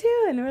like, me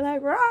too. And we were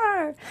like,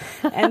 roar.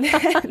 And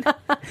then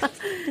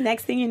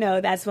next thing you know,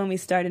 that's when we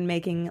started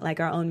making like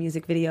our own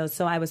music videos.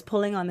 So I was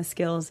pulling on the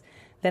skills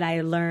that I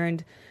had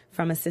learned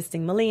from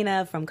assisting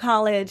Melina from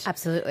college.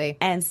 Absolutely.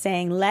 And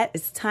saying,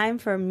 it's time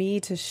for me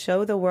to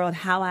show the world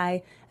how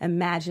I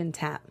imagine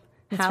tap.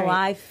 How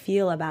I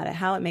feel about it,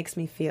 how it makes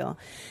me feel.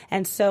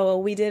 And so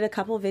we did a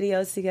couple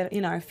videos to get,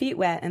 our feet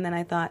wet. And then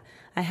I thought,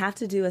 I have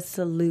to do a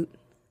salute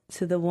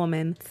to the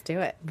woman. Let's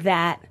do it.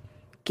 That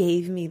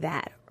gave me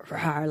that,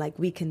 like,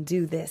 we can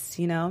do this,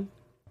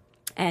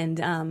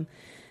 And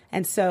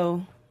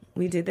so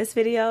we did this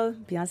video,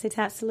 Beyonce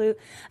Tap Salute.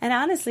 And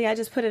honestly, I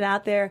just put it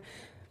out there.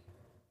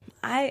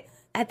 At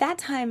that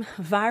time,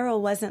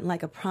 viral wasn't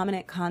like a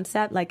prominent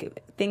concept. Like,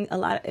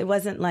 it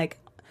wasn't like,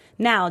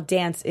 now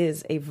dance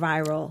is a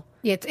viral.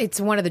 It's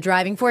one of the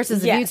driving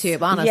forces of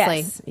YouTube,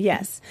 honestly.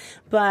 Yes.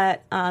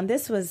 But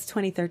this was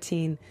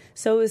 2013,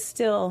 so it was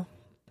still,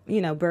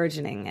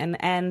 burgeoning.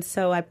 And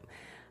so I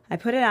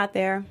put it out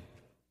there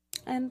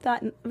and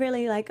thought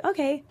really like,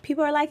 okay,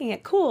 people are liking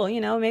it. Cool.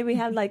 Maybe we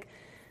have like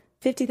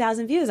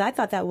 50,000 views. I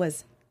thought that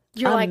was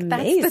You're amazing.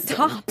 Like, that's the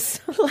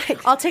tops.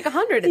 Like, I'll take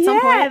 100 at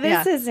some point.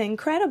 Yeah, this is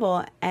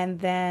incredible. And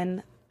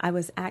then I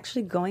was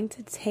actually going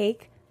to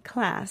take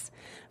class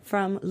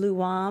from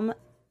Luam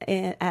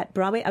at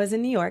Broadway. I was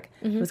in New York.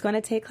 I was going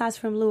to take class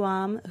from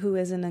Luam, who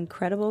is an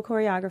incredible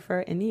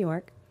choreographer in New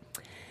York.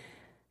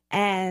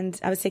 And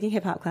I was taking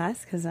hip hop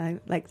class because I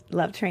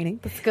love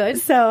training. That's good.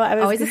 So I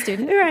was always a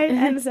student, right?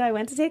 And so I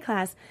went to take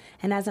class.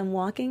 And as I'm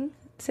walking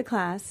to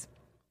class,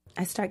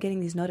 I start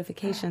getting these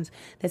notifications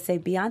that say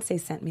Beyonce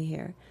sent me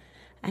here,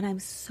 and I'm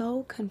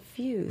so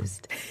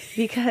confused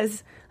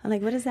because I'm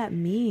like, what does that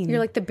mean? You're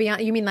like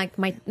you mean like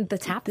the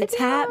tap video? The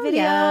tap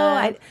video.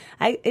 Yeah.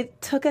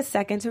 It took a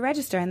second to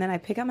register, and then I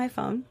pick up my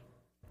phone.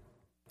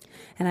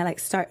 And I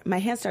my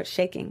hand starts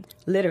shaking,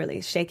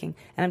 literally shaking.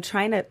 And I'm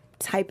trying to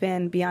type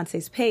in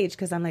Beyonce's page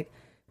because I'm like,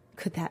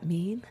 could that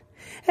mean?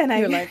 And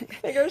You're like,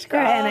 fingers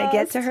crossed. And I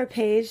get to her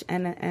page,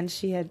 and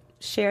she had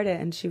shared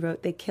it, and she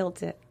wrote, "They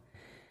killed it."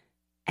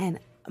 And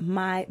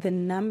the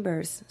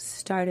numbers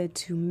started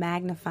to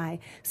magnify.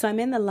 So I'm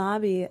in the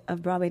lobby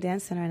of Broadway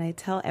Dance Center, and I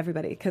tell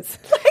everybody because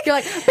you're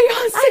like,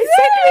 Beyonce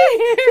sent me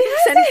here,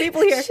 sending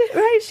people here. Shared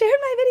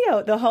my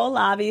video. The whole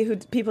lobby,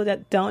 people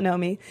that don't know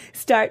me,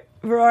 start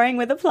roaring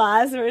with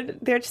applause, or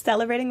they're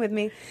celebrating with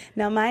me.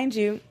 Now, mind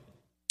you,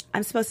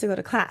 I'm supposed to go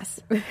to class.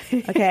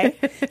 Okay,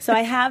 so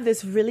I have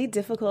this really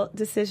difficult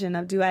decision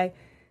of do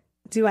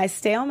I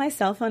stay on my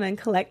cell phone and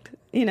collect,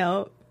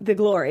 the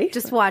glory.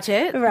 Just watch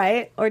it.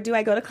 Right. Or do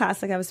I go to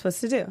class like I was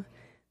supposed to do?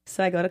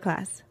 So I go to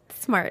class.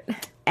 Smart.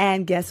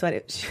 And guess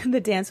what?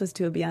 The dance was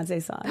to a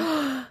Beyonce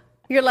song.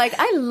 You're like,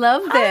 I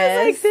love this.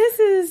 I was like, this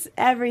is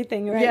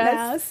everything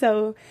now.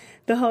 So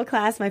the whole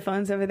class, my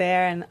phone's over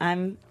there, and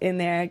I'm in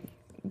there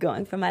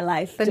going for my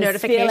life. The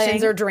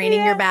notifications are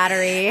draining your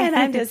battery. And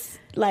I'm just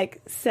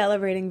like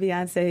celebrating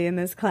Beyonce in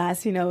this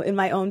class, in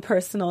my own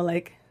personal,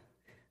 like,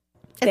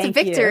 it's a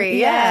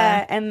victory.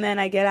 Yeah. And then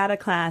I get out of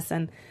class,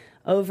 and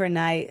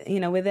overnight,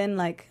 within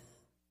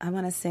I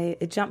want to say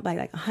it jumped by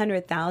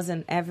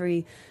 100,000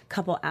 every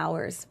couple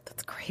hours.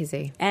 That's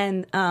crazy.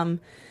 And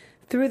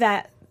through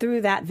that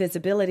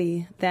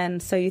visibility,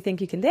 then So You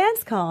Think You Can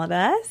Dance called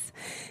us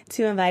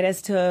to invite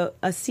us to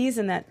a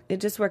season that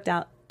it just worked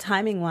out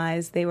timing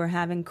wise, they were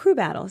having crew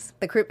battles.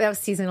 That was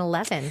season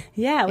 11.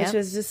 Yeah, which Yep.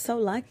 was just so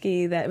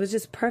lucky that it was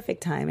just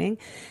perfect timing.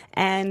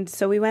 And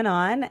so we went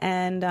on,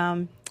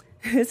 and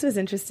this was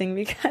interesting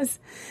because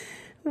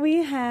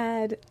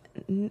it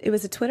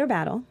was a Twitter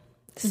battle.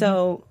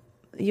 So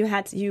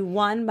you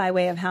won by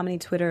way of how many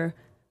Twitter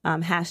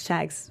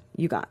hashtags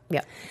you got.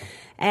 Yep.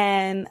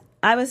 And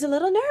I was a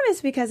little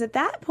nervous because at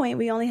that point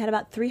we only had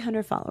about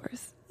 300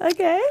 followers.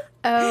 Okay.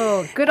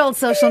 Oh, good old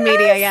social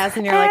media, yes.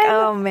 And you're like,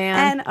 oh,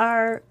 man. And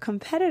our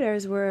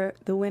competitors were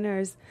the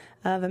winners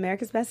of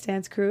America's Best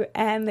Dance Crew,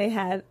 and they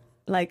had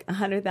like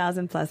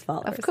 100,000 plus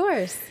followers. Of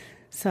course.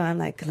 So I'm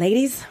like,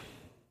 ladies,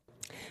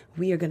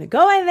 we are going to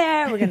go in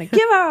there. We're going to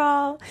give our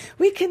all.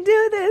 We can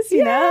do this,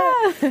 you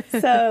know?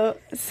 So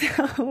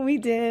we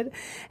did.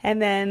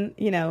 And then,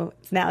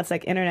 now it's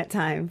like internet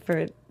time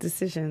for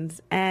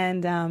decisions.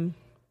 And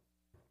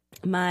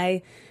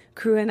my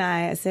crew and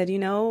I said,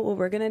 what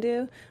we're going to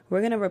do?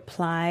 We're going to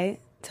reply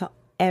to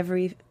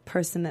every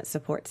person that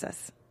supports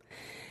us.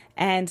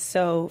 And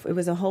so it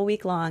was a whole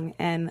week long.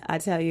 And I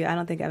tell you, I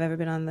don't think I've ever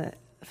been on the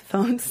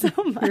phone so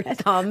much. Your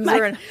thumbs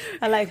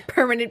are like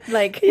permanent,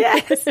 like.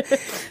 Yes.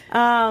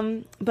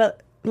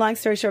 But long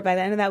story short, by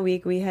the end of that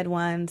week, we had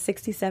won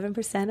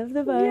 67% of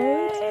the vote.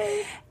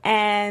 Yay.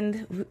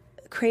 And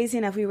crazy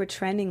enough, we were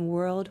trending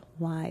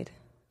worldwide.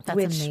 That's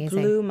which amazing.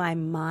 Blew my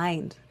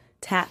mind.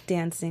 Tap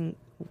dancing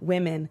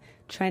women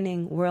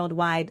trending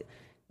worldwide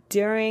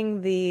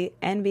during the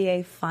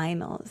NBA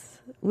Finals,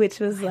 which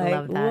was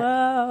like,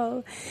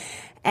 whoa.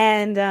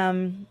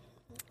 And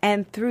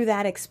through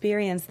that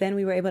experience, then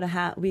we were able to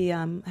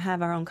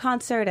have our own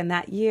concert. And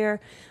that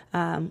year,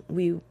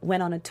 we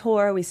went on a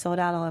tour. We sold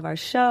out all of our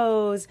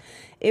shows.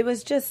 It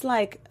was just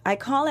like, I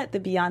call it the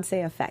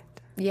Beyonce effect.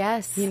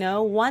 Yes.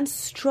 One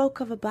stroke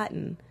of a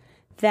button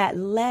that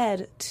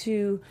led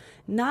to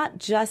not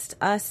just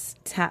us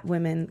tap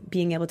women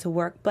being able to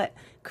work, but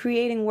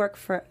creating work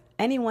for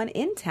anyone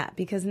in tap,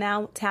 because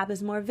now tap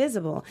is more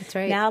visible. That's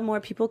right. Now more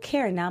people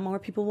care. Now more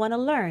people want to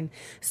learn.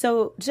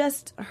 So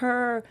just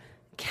her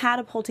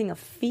catapulting a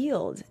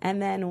field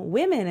and then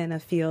women in a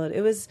field,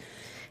 it's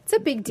a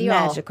big deal.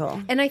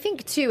 Magical. And I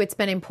think, too, it's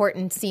been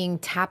important seeing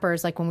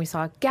tappers, like when we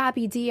saw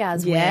Gabby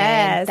Diaz win.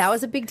 Yes. That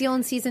was a big deal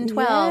in season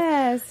 12.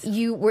 Yes.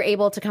 You were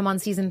able to come on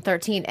season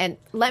 13. And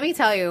let me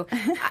tell you,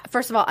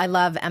 first of all, I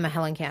love Emma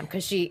Hellenkamp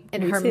because she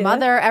and her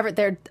mother,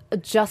 they're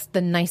just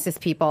the nicest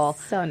people.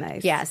 So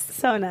nice. Yes.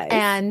 So nice.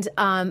 And,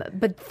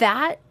 but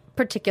that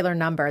particular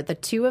number, the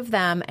two of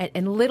them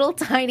and little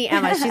tiny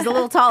Emma, she's a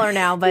little taller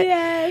now, but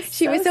yes,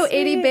 she was so sweet.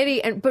 itty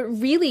bitty. But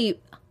really,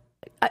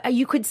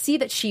 you could see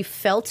that she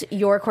felt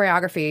your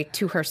choreography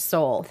to her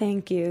soul.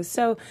 Thank you.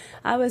 So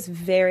I was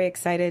very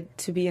excited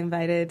to be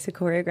invited to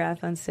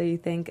choreograph on So You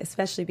Think,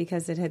 especially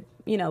because it had,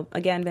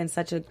 again, been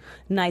such a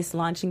nice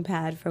launching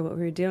pad for what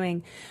we were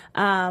doing.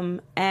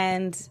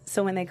 And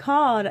so when they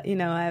called,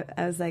 I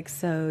was like,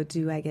 so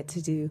do I get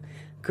to do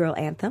girl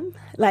anthem?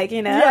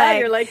 Yeah,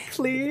 you're like,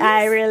 please.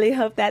 I really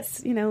hope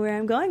that's, where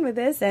I'm going with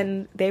this.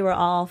 And they were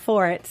all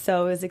for it.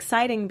 So it was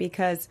exciting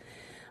because,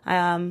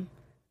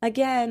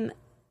 again,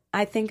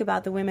 I think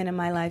about the women in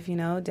my life,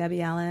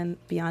 Debbie Allen,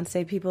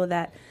 Beyonce, people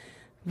that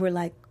were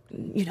like,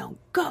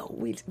 go.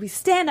 We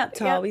stand up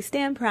tall, Yep. we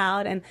stand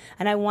proud. And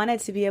I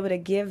wanted to be able to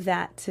give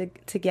that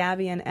to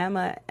Gabby and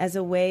Emma as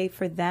a way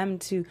for them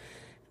to,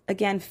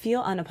 again,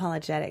 feel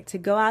unapologetic, to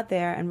go out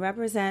there and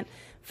represent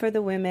for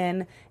the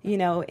women,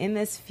 in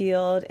this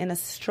field in a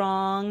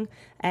strong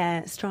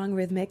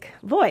rhythmic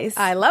voice.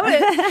 I love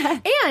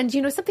it. And,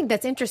 something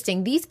that's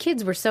interesting, these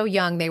kids were so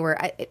young. They were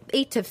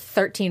 8 to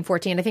 13,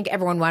 14. I think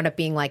everyone wound up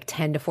being like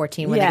 10 to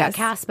 14 when they got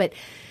cast. But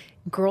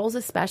girls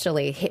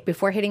especially,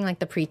 before hitting like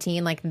the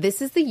preteen,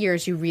 this is the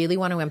years you really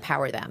want to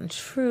empower them.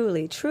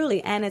 Truly,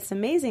 truly. And it's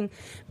amazing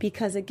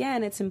because,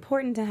 again, it's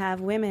important to have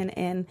women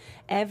in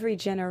every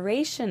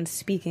generation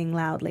speaking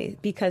loudly,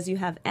 because you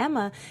have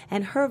Emma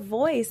and her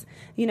voice,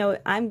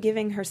 I'm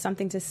giving her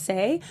something to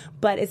say,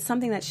 but it's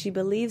something that she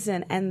believes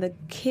in, and the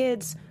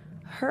kids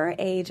her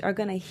age are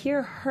going to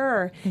hear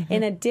her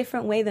in a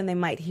different way than they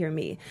might hear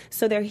me.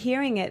 So they're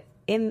hearing it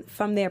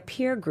from their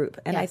peer group,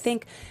 and I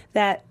think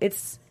that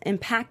it's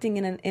impacting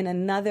in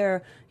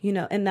another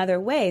another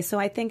way. So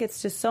I think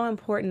it's just so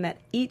important that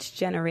each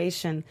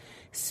generation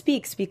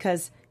speaks,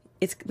 because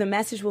the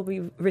message will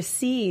be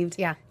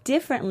received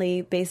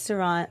differently based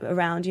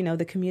around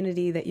the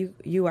community that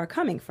you are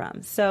coming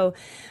from. So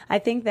I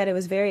think that it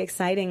was very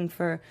exciting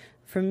for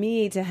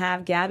me to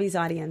have Gabby's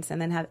audience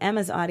and then have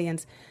Emma's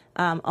audience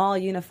all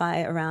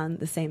unify around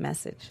the same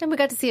message. And we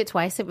got to see it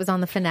twice. It was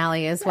on the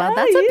finale as well.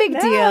 That's a big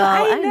deal.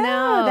 I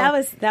know.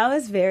 That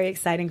was very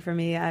exciting for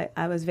me.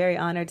 I was very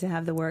honored to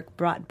have the work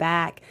brought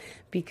back,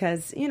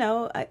 because,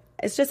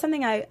 it's just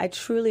something I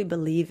truly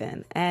believe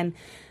in. And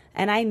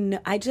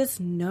I just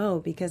know,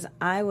 because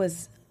I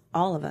was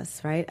all of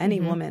us, right? Any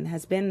woman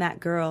has been that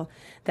girl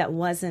that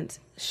wasn't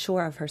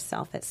sure of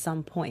herself at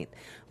some point,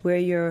 where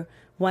you're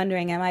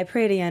wondering, am I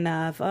pretty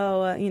enough?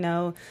 Oh,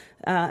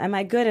 am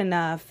I good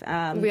enough?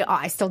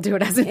 I still do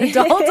it as an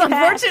adult,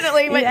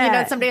 unfortunately.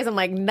 But, some days I'm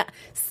like,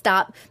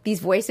 stop these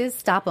voices,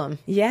 stop them.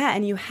 Yeah,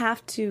 and you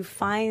have to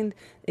find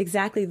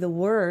exactly the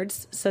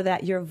words so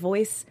that your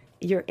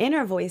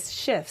inner voice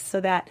shifts,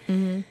 so that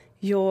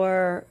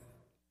your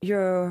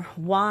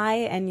why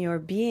and your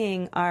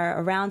being are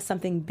around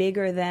something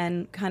bigger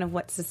than kind of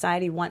what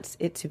society wants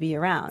it to be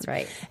around. That's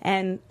right.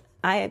 And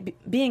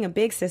being a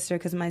big sister,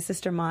 because my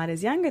sister Maud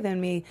is younger than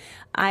me,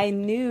 I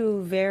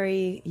knew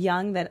very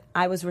young that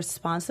I was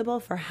responsible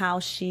for how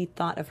she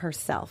thought of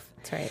herself.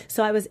 That's right.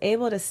 So I was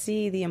able to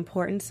see the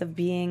importance of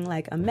being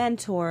like a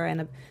mentor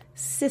and a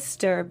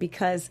sister,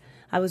 because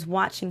I was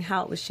watching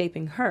how it was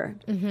shaping her.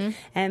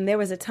 And there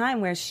was a time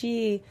where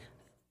she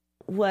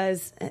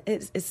was,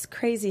 it's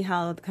crazy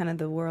how kind of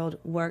the world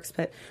works,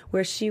 but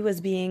where she was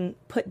being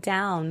put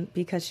down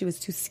because she was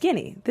too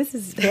skinny. This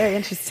is very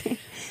interesting.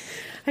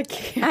 I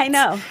can't. I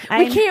know.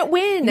 We can't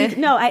win.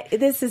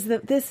 This is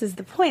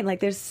the point.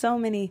 Like, there's so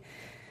many.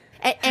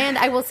 And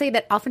I will say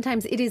that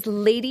oftentimes it is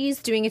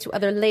ladies doing it to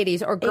other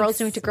ladies, or girls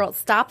doing it to girls.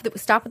 Stop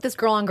with this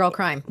girl on girl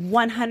crime.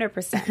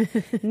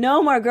 100%.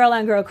 No more girl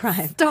on girl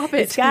crime. Stop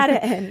it. It's got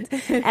to end.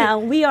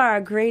 We are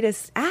our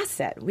greatest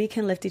asset. We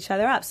can lift each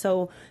other up.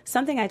 So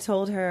something I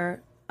told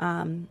her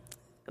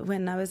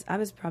when I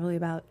was probably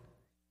about,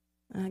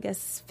 I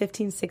guess,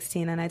 15,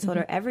 16. And I told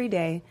her, every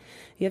day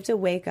you have to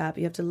wake up,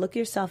 you have to look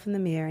yourself in the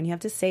mirror, and you have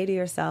to say to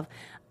yourself,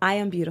 I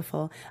am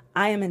beautiful,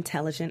 I am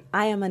intelligent,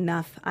 I am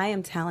enough, I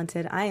am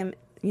talented, I am,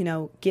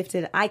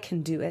 gifted, I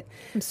can do it.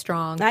 I'm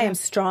strong. I am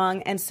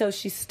strong. And so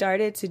she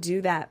started to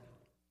do that.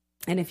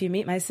 And if you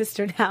meet my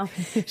sister now,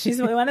 she's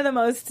one of the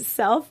most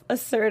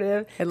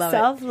self-assertive,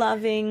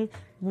 self-loving,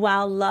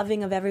 while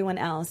loving of everyone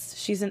else.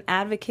 She's an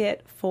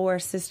advocate for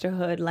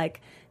sisterhood like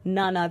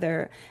none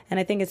other. And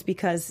I think it's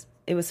because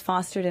it was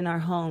fostered in our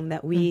home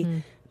that we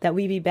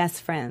be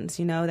best friends,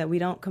 that we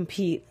don't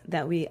compete,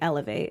 that we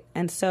elevate.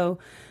 And so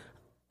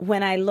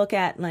when I look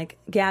at like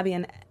Gabby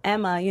and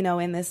Emma,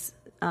 in this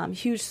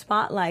huge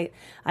spotlight,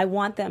 I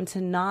want them to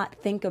not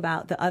think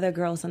about the other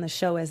girls on the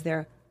show as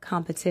their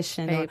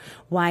competition, right, or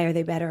why are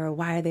they better or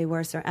why are they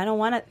worse? Or I don't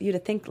want you to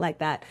think like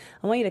that.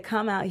 I want you to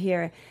come out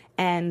here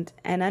and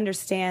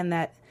understand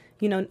that,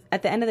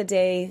 at the end of the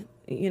day,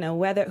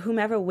 whether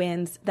whomever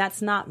wins,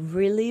 that's not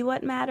really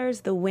what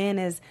matters. The win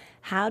is,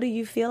 how do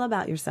you feel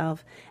about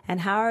yourself,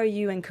 and how are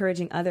you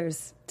encouraging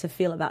others to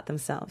feel about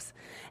themselves?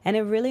 And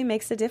it really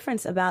makes a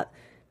difference about,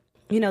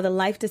 the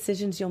life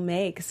decisions you'll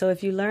make. So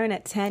if you learn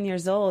at 10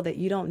 years old that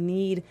you don't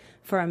need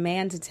for a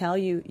man to tell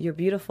you you're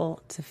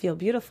beautiful to feel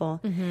beautiful,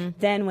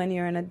 then when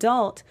you're an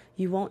adult,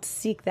 you won't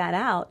seek that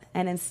out,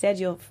 and instead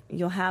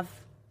you'll have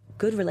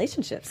good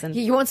relationships. And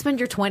you won't spend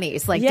your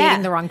 20s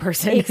dating the wrong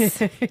person.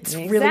 It's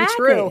really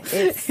true.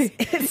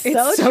 It's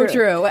so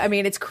true. I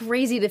mean, it's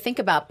crazy to think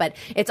about, but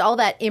it's all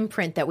that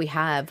imprint that we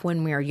have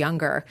when we are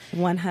younger.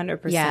 100%.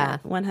 Yeah.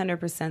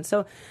 100%.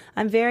 So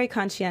I'm very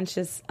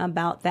conscientious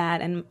about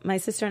that. And my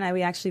sister and I,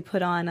 we actually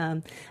put on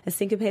a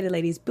Syncopated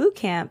Ladies boot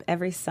camp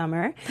every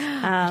summer.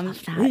 I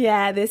love that.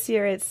 Yeah, this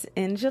year it's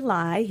in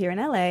July here in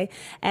LA.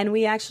 And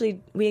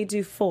we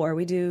do 4.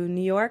 We do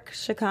New York,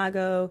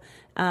 Chicago,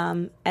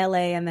 LA,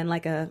 and then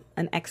like an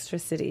extra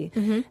city.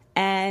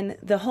 And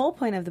the whole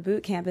point of the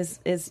boot camp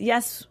is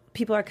yes,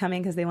 people are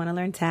coming because they want to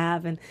learn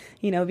tap and,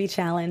 be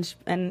challenged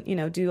and,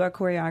 do our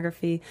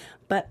choreography.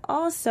 But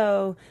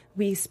also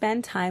we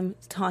spend time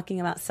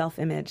talking about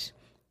self-image,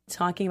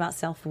 talking about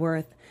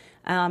self-worth,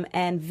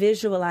 and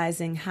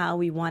visualizing how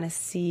we want to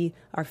see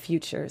our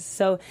futures.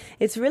 So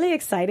it's really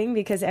exciting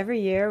because every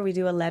year we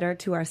do a letter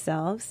to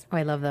ourselves. Oh,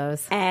 I love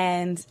those.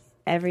 And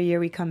every year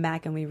we come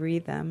back and we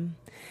read them.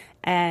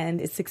 And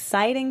it's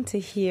exciting to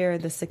hear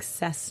the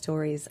success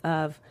stories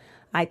of,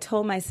 I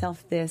told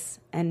myself this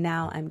and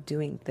now I'm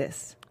doing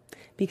this.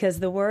 Because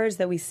the words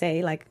that we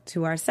say, like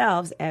to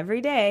ourselves every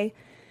day,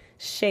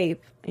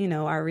 shape,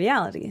 our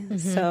reality.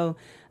 So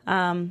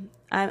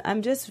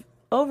I'm just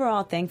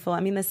overall thankful. I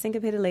mean, the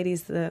Syncopated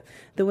Ladies, the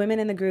women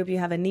in the group, you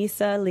have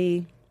Anissa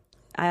Lee.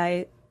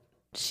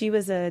 She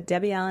was a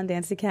Debbie Allen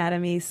Dance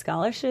Academy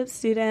scholarship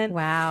student.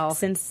 Wow.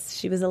 Since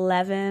she was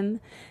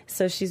 11.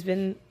 So she's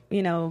been,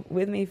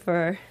 with me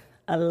for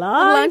a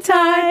long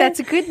time.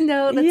 That's a good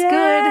note. That's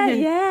good.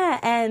 Yeah.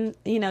 And,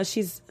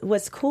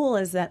 what's cool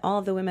is that all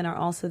of the women are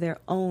also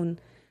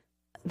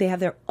they have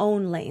their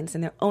own lanes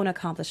and their own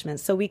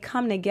accomplishments. So we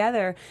come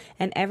together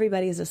and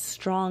everybody is a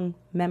strong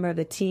member of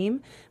the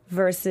team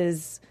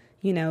versus,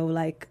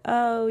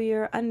 oh,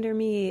 you're under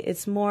me.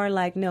 It's more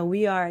like, no,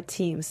 we are a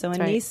team. So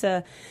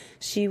Anissa,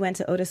 she went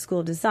to Otis School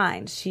of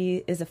Design.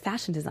 She is a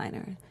fashion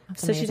designer.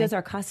 That's so amazing. She does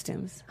our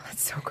costumes.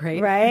 That's so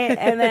great. Right?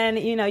 And then,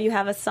 you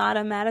have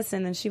Asada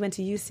Madison, and she went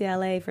to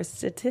UCLA for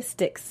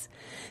statistics.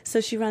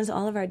 So she runs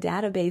all of our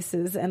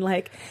databases and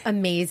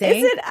amazing.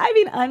 Is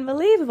it,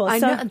 unbelievable. I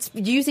know. It's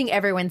using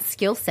everyone's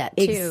skill set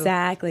too.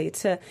 Exactly.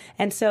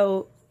 And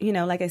so, you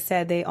know, like I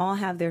said, they all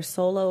have their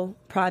solo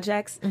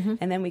projects,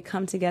 and then we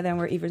come together and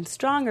we're even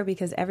stronger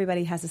because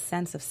everybody has a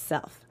sense of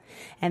self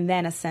and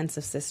then a sense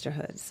of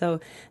sisterhood. So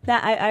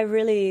that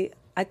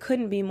I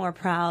couldn't be more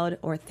proud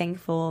or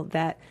thankful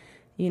that,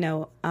 you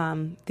know,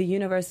 the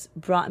universe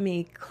brought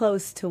me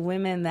close to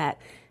women that,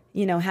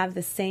 you know, have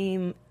the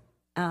same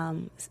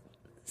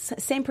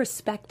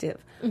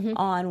perspective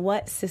on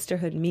what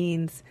sisterhood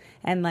means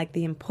and like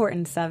the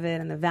importance of it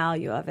and the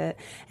value of it.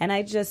 And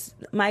I just,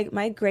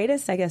 my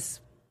greatest, I guess,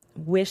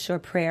 wish or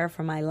prayer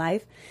for my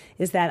life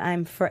is that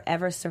I'm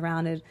forever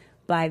surrounded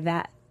by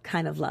that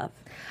kind of love.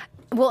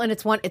 Well, and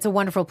it's a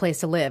wonderful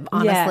place to live,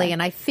 honestly. Yeah.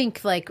 And I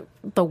think like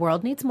the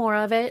world needs more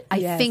of it.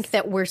 I think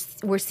that we're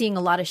seeing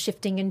a lot of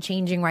shifting and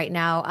changing right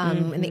now,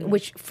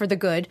 which for the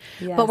good.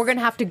 Yes. But we're going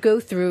to have to go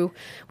through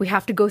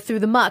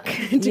the muck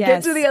to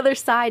get to the other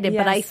side.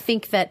 But I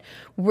think that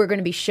we're going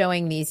to be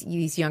showing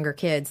these younger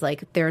kids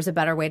like there's a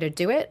better way to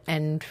do it,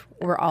 and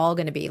we're all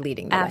going to be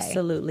leading the way.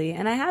 Absolutely.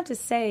 And I have to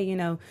say, you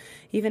know,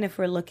 even if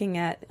we're looking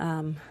at,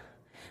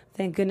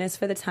 thank goodness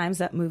for the Time's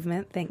Up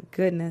movement, thank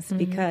goodness,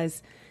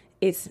 because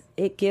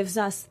it gives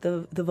us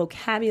the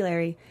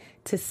vocabulary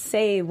to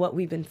say what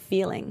we've been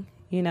feeling,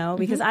 you know,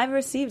 because I've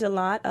received a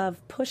lot of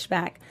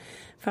pushback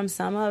from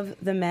some of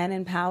the men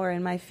in power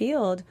in my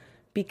field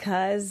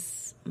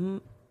because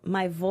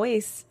my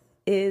voice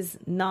is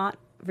not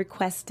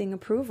requesting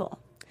approval.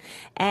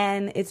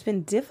 And it's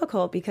been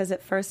difficult because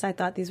at first I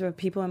thought these were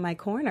people in my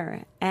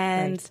corner.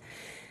 And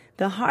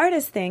the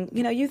hardest thing,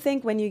 you know, you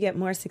think when you get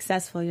more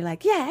successful, you're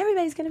like, yeah,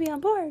 everybody's going to be on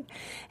board.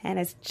 And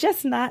it's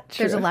just not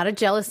true. There's a lot of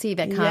jealousy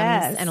that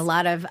comes and a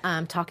lot of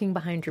talking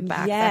behind your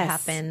back that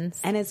happens.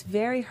 And it's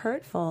very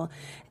hurtful.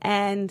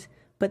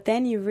 But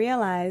then you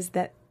realize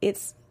that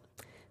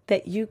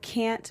that you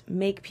can't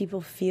make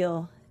people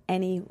feel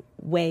any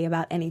way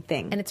about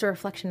anything. And it's a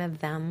reflection of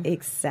them.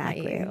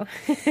 Exactly. Not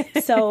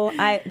you. So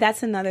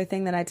that's another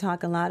thing that I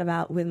talk a lot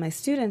about with my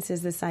students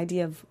is this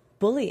idea of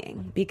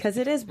bullying, because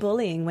it is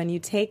bullying when you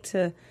take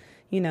to,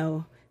 you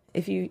know,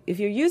 if you're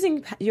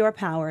using your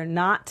power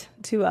not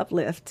to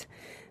uplift,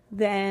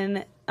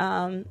 then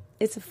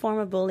it's a form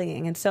of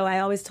bullying. And so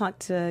I always talk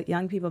to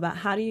young people about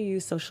how do you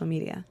use social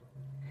media?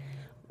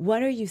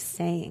 What are you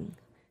saying?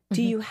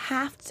 Do you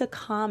have to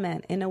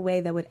comment in a way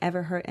that would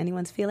ever hurt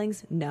anyone's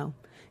feelings? No.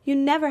 You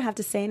never have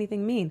to say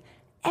anything mean,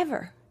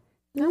 ever.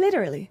 No.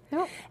 Literally.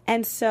 No.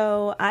 And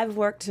so I've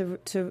worked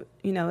to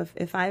you know,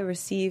 if I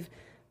receive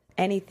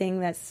anything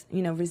that's,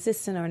 you know,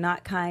 resistant or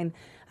not kind,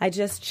 I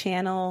just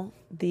channel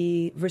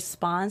the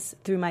response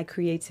through my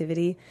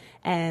creativity,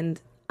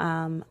 and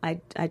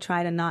I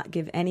try to not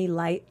give any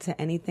light to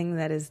anything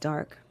that is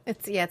dark.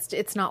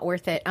 It's not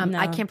worth it. No.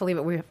 I can't believe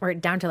it. We're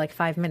down to like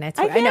 5 minutes.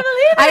 I can't know.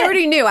 believe it. I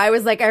already knew. I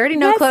was like, I already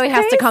know That's Chloe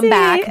has to come crazy.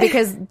 back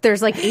because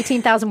there's like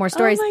 18,000 more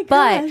stories. Oh my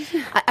but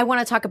gosh. I want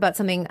to talk about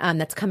something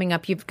that's coming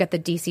up. You've got the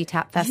DC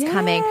Tap Fest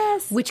coming,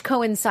 which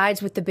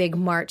coincides with the big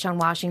march on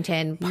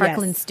Washington.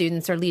 Parkland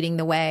students are leading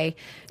the way.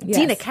 Yes.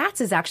 Dina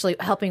Katz is actually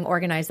helping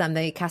organize them,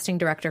 the casting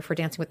director for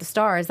Dancing with the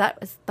Stars.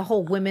 The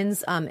whole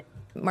women's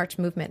march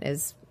movement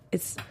is...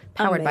 It's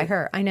powered by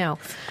her. I know.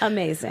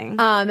 Amazing.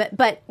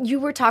 But you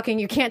were talking,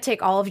 you can't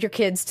take all of your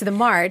kids to the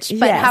march,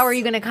 but how are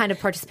you going to kind of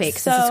participate?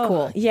 Because this is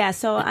cool. Yeah,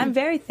 so I'm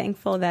very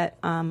thankful that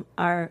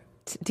our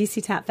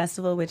DC Tap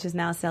Festival, which is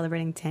now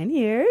celebrating 10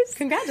 years.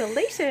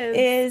 Congratulations.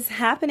 Is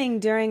happening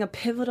during a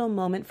pivotal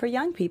moment for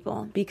young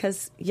people,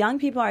 because young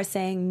people are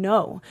saying,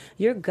 no,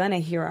 you're going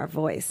to hear our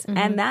voice.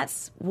 And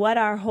that's what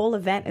our whole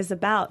event is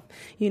about,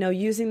 you know,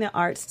 using the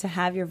arts to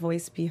have your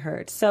voice be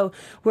heard. So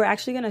we're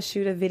actually going to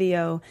shoot a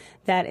video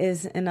that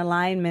is in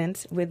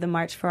alignment with the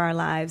March for Our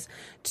Lives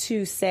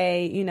to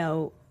say, you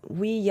know,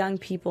 we young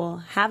people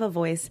have a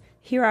voice,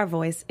 hear our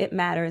voice, it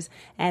matters.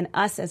 And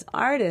us as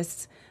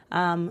artists,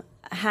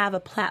 have a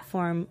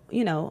platform,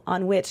 you know,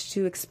 on which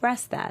to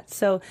express that.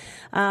 So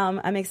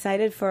I'm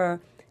excited for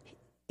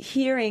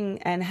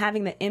hearing and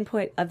having the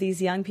input of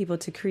these young people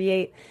to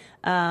create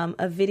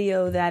a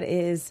video that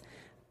is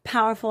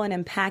powerful and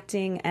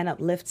impacting and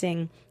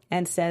uplifting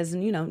and says,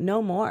 you know,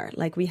 no more.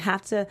 Like, we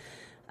have to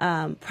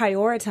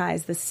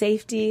prioritize the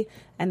safety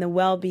and the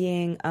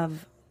well-being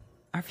of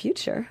our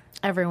future.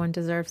 Everyone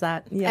deserves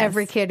that. Yes.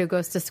 Every kid who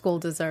goes to school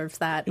deserves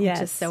that,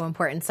 which is so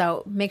important.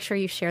 So make sure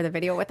you share the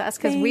video with us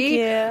because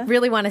we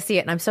really want to see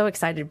it. And I'm so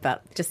excited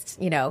about just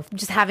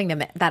having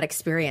them that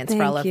experience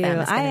for all of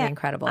them. It's going to be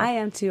incredible. I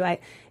am too.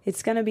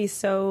 It's going to be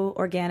so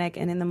organic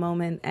and in the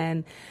moment.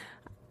 And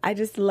I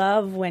just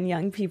love when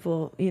young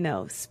people, you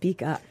know,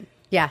 speak up.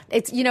 Yeah,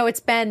 it's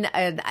been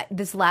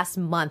this last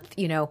month,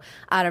 you know,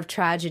 out of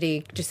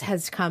tragedy just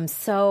has come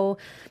so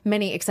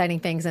many exciting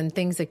things and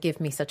things that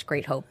give me such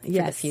great hope for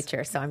the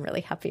future. So I'm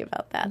really happy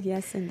about that.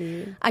 Yes,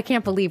 indeed. I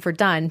can't believe we're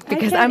done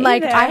because I'm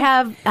like, I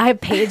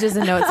have pages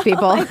of notes,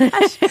 people. Oh my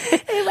gosh,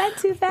 it went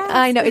too fast.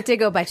 I know it did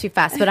go by too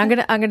fast, but I'm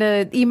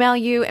gonna email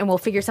you and we'll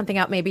figure something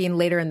out maybe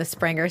later in the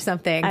spring or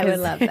something. I would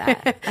love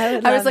that.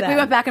 I was like, we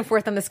went back and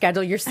forth on the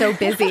schedule. You're so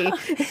busy.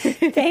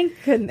 Thank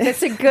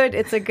goodness.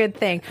 It's a good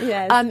thing.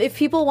 Yes. If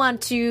people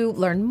want to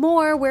learn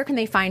more, where can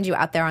they find you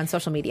out there on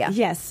social media?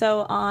 Yes,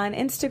 so on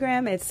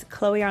Instagram, it's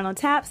Chloe Arnold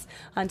Taps.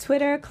 On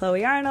Twitter,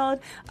 Chloe Arnold.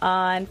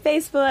 On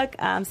Facebook,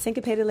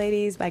 Syncopated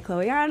Ladies by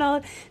Chloe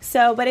Arnold.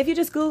 So, but if you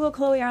just Google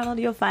Chloe Arnold,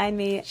 you'll find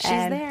me. She's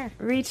there.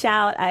 Reach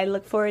out. I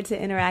look forward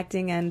to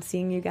interacting and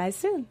seeing you guys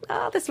soon.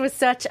 Oh, this was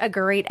such a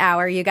great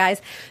hour, you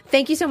guys.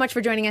 Thank you so much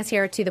for joining us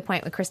here at To The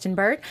Point with Kristen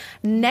Burt.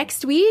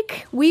 Next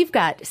week, we've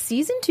got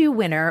season 2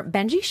 winner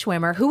Benji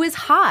Schwimmer, who is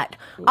hot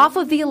off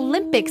of the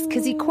Olympics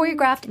because he choreographed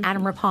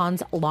Adam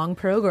Rappon's long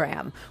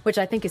program, which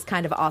I think is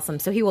kind of awesome.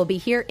 So he will be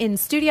here in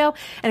studio.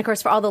 And of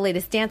course, for all the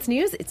latest dance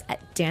news, it's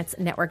at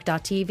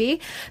dancenetwork.tv.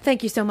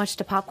 Thank you so much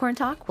to Popcorn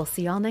Talk. We'll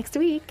see you all next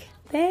week.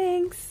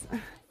 Thanks.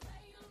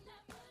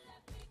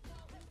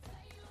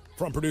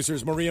 From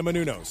producers Maria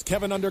Menounos,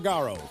 Kevin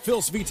Undergaro,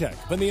 Phil Svitek,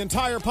 and the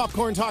entire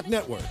Popcorn Talk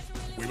Network,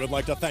 we would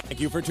like to thank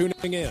you for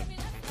tuning in.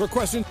 For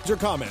questions or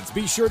comments,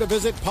 be sure to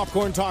visit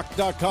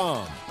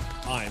popcorntalk.com.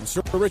 I'm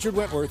Sir Richard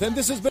Wentworth, and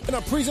this has been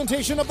a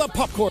presentation of the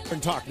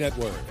Popcorn Talk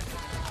Network.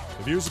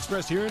 The views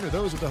expressed herein are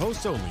those of the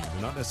hosts only and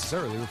do not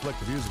necessarily reflect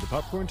the views of the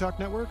Popcorn Talk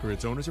Network or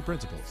its owners or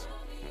principals.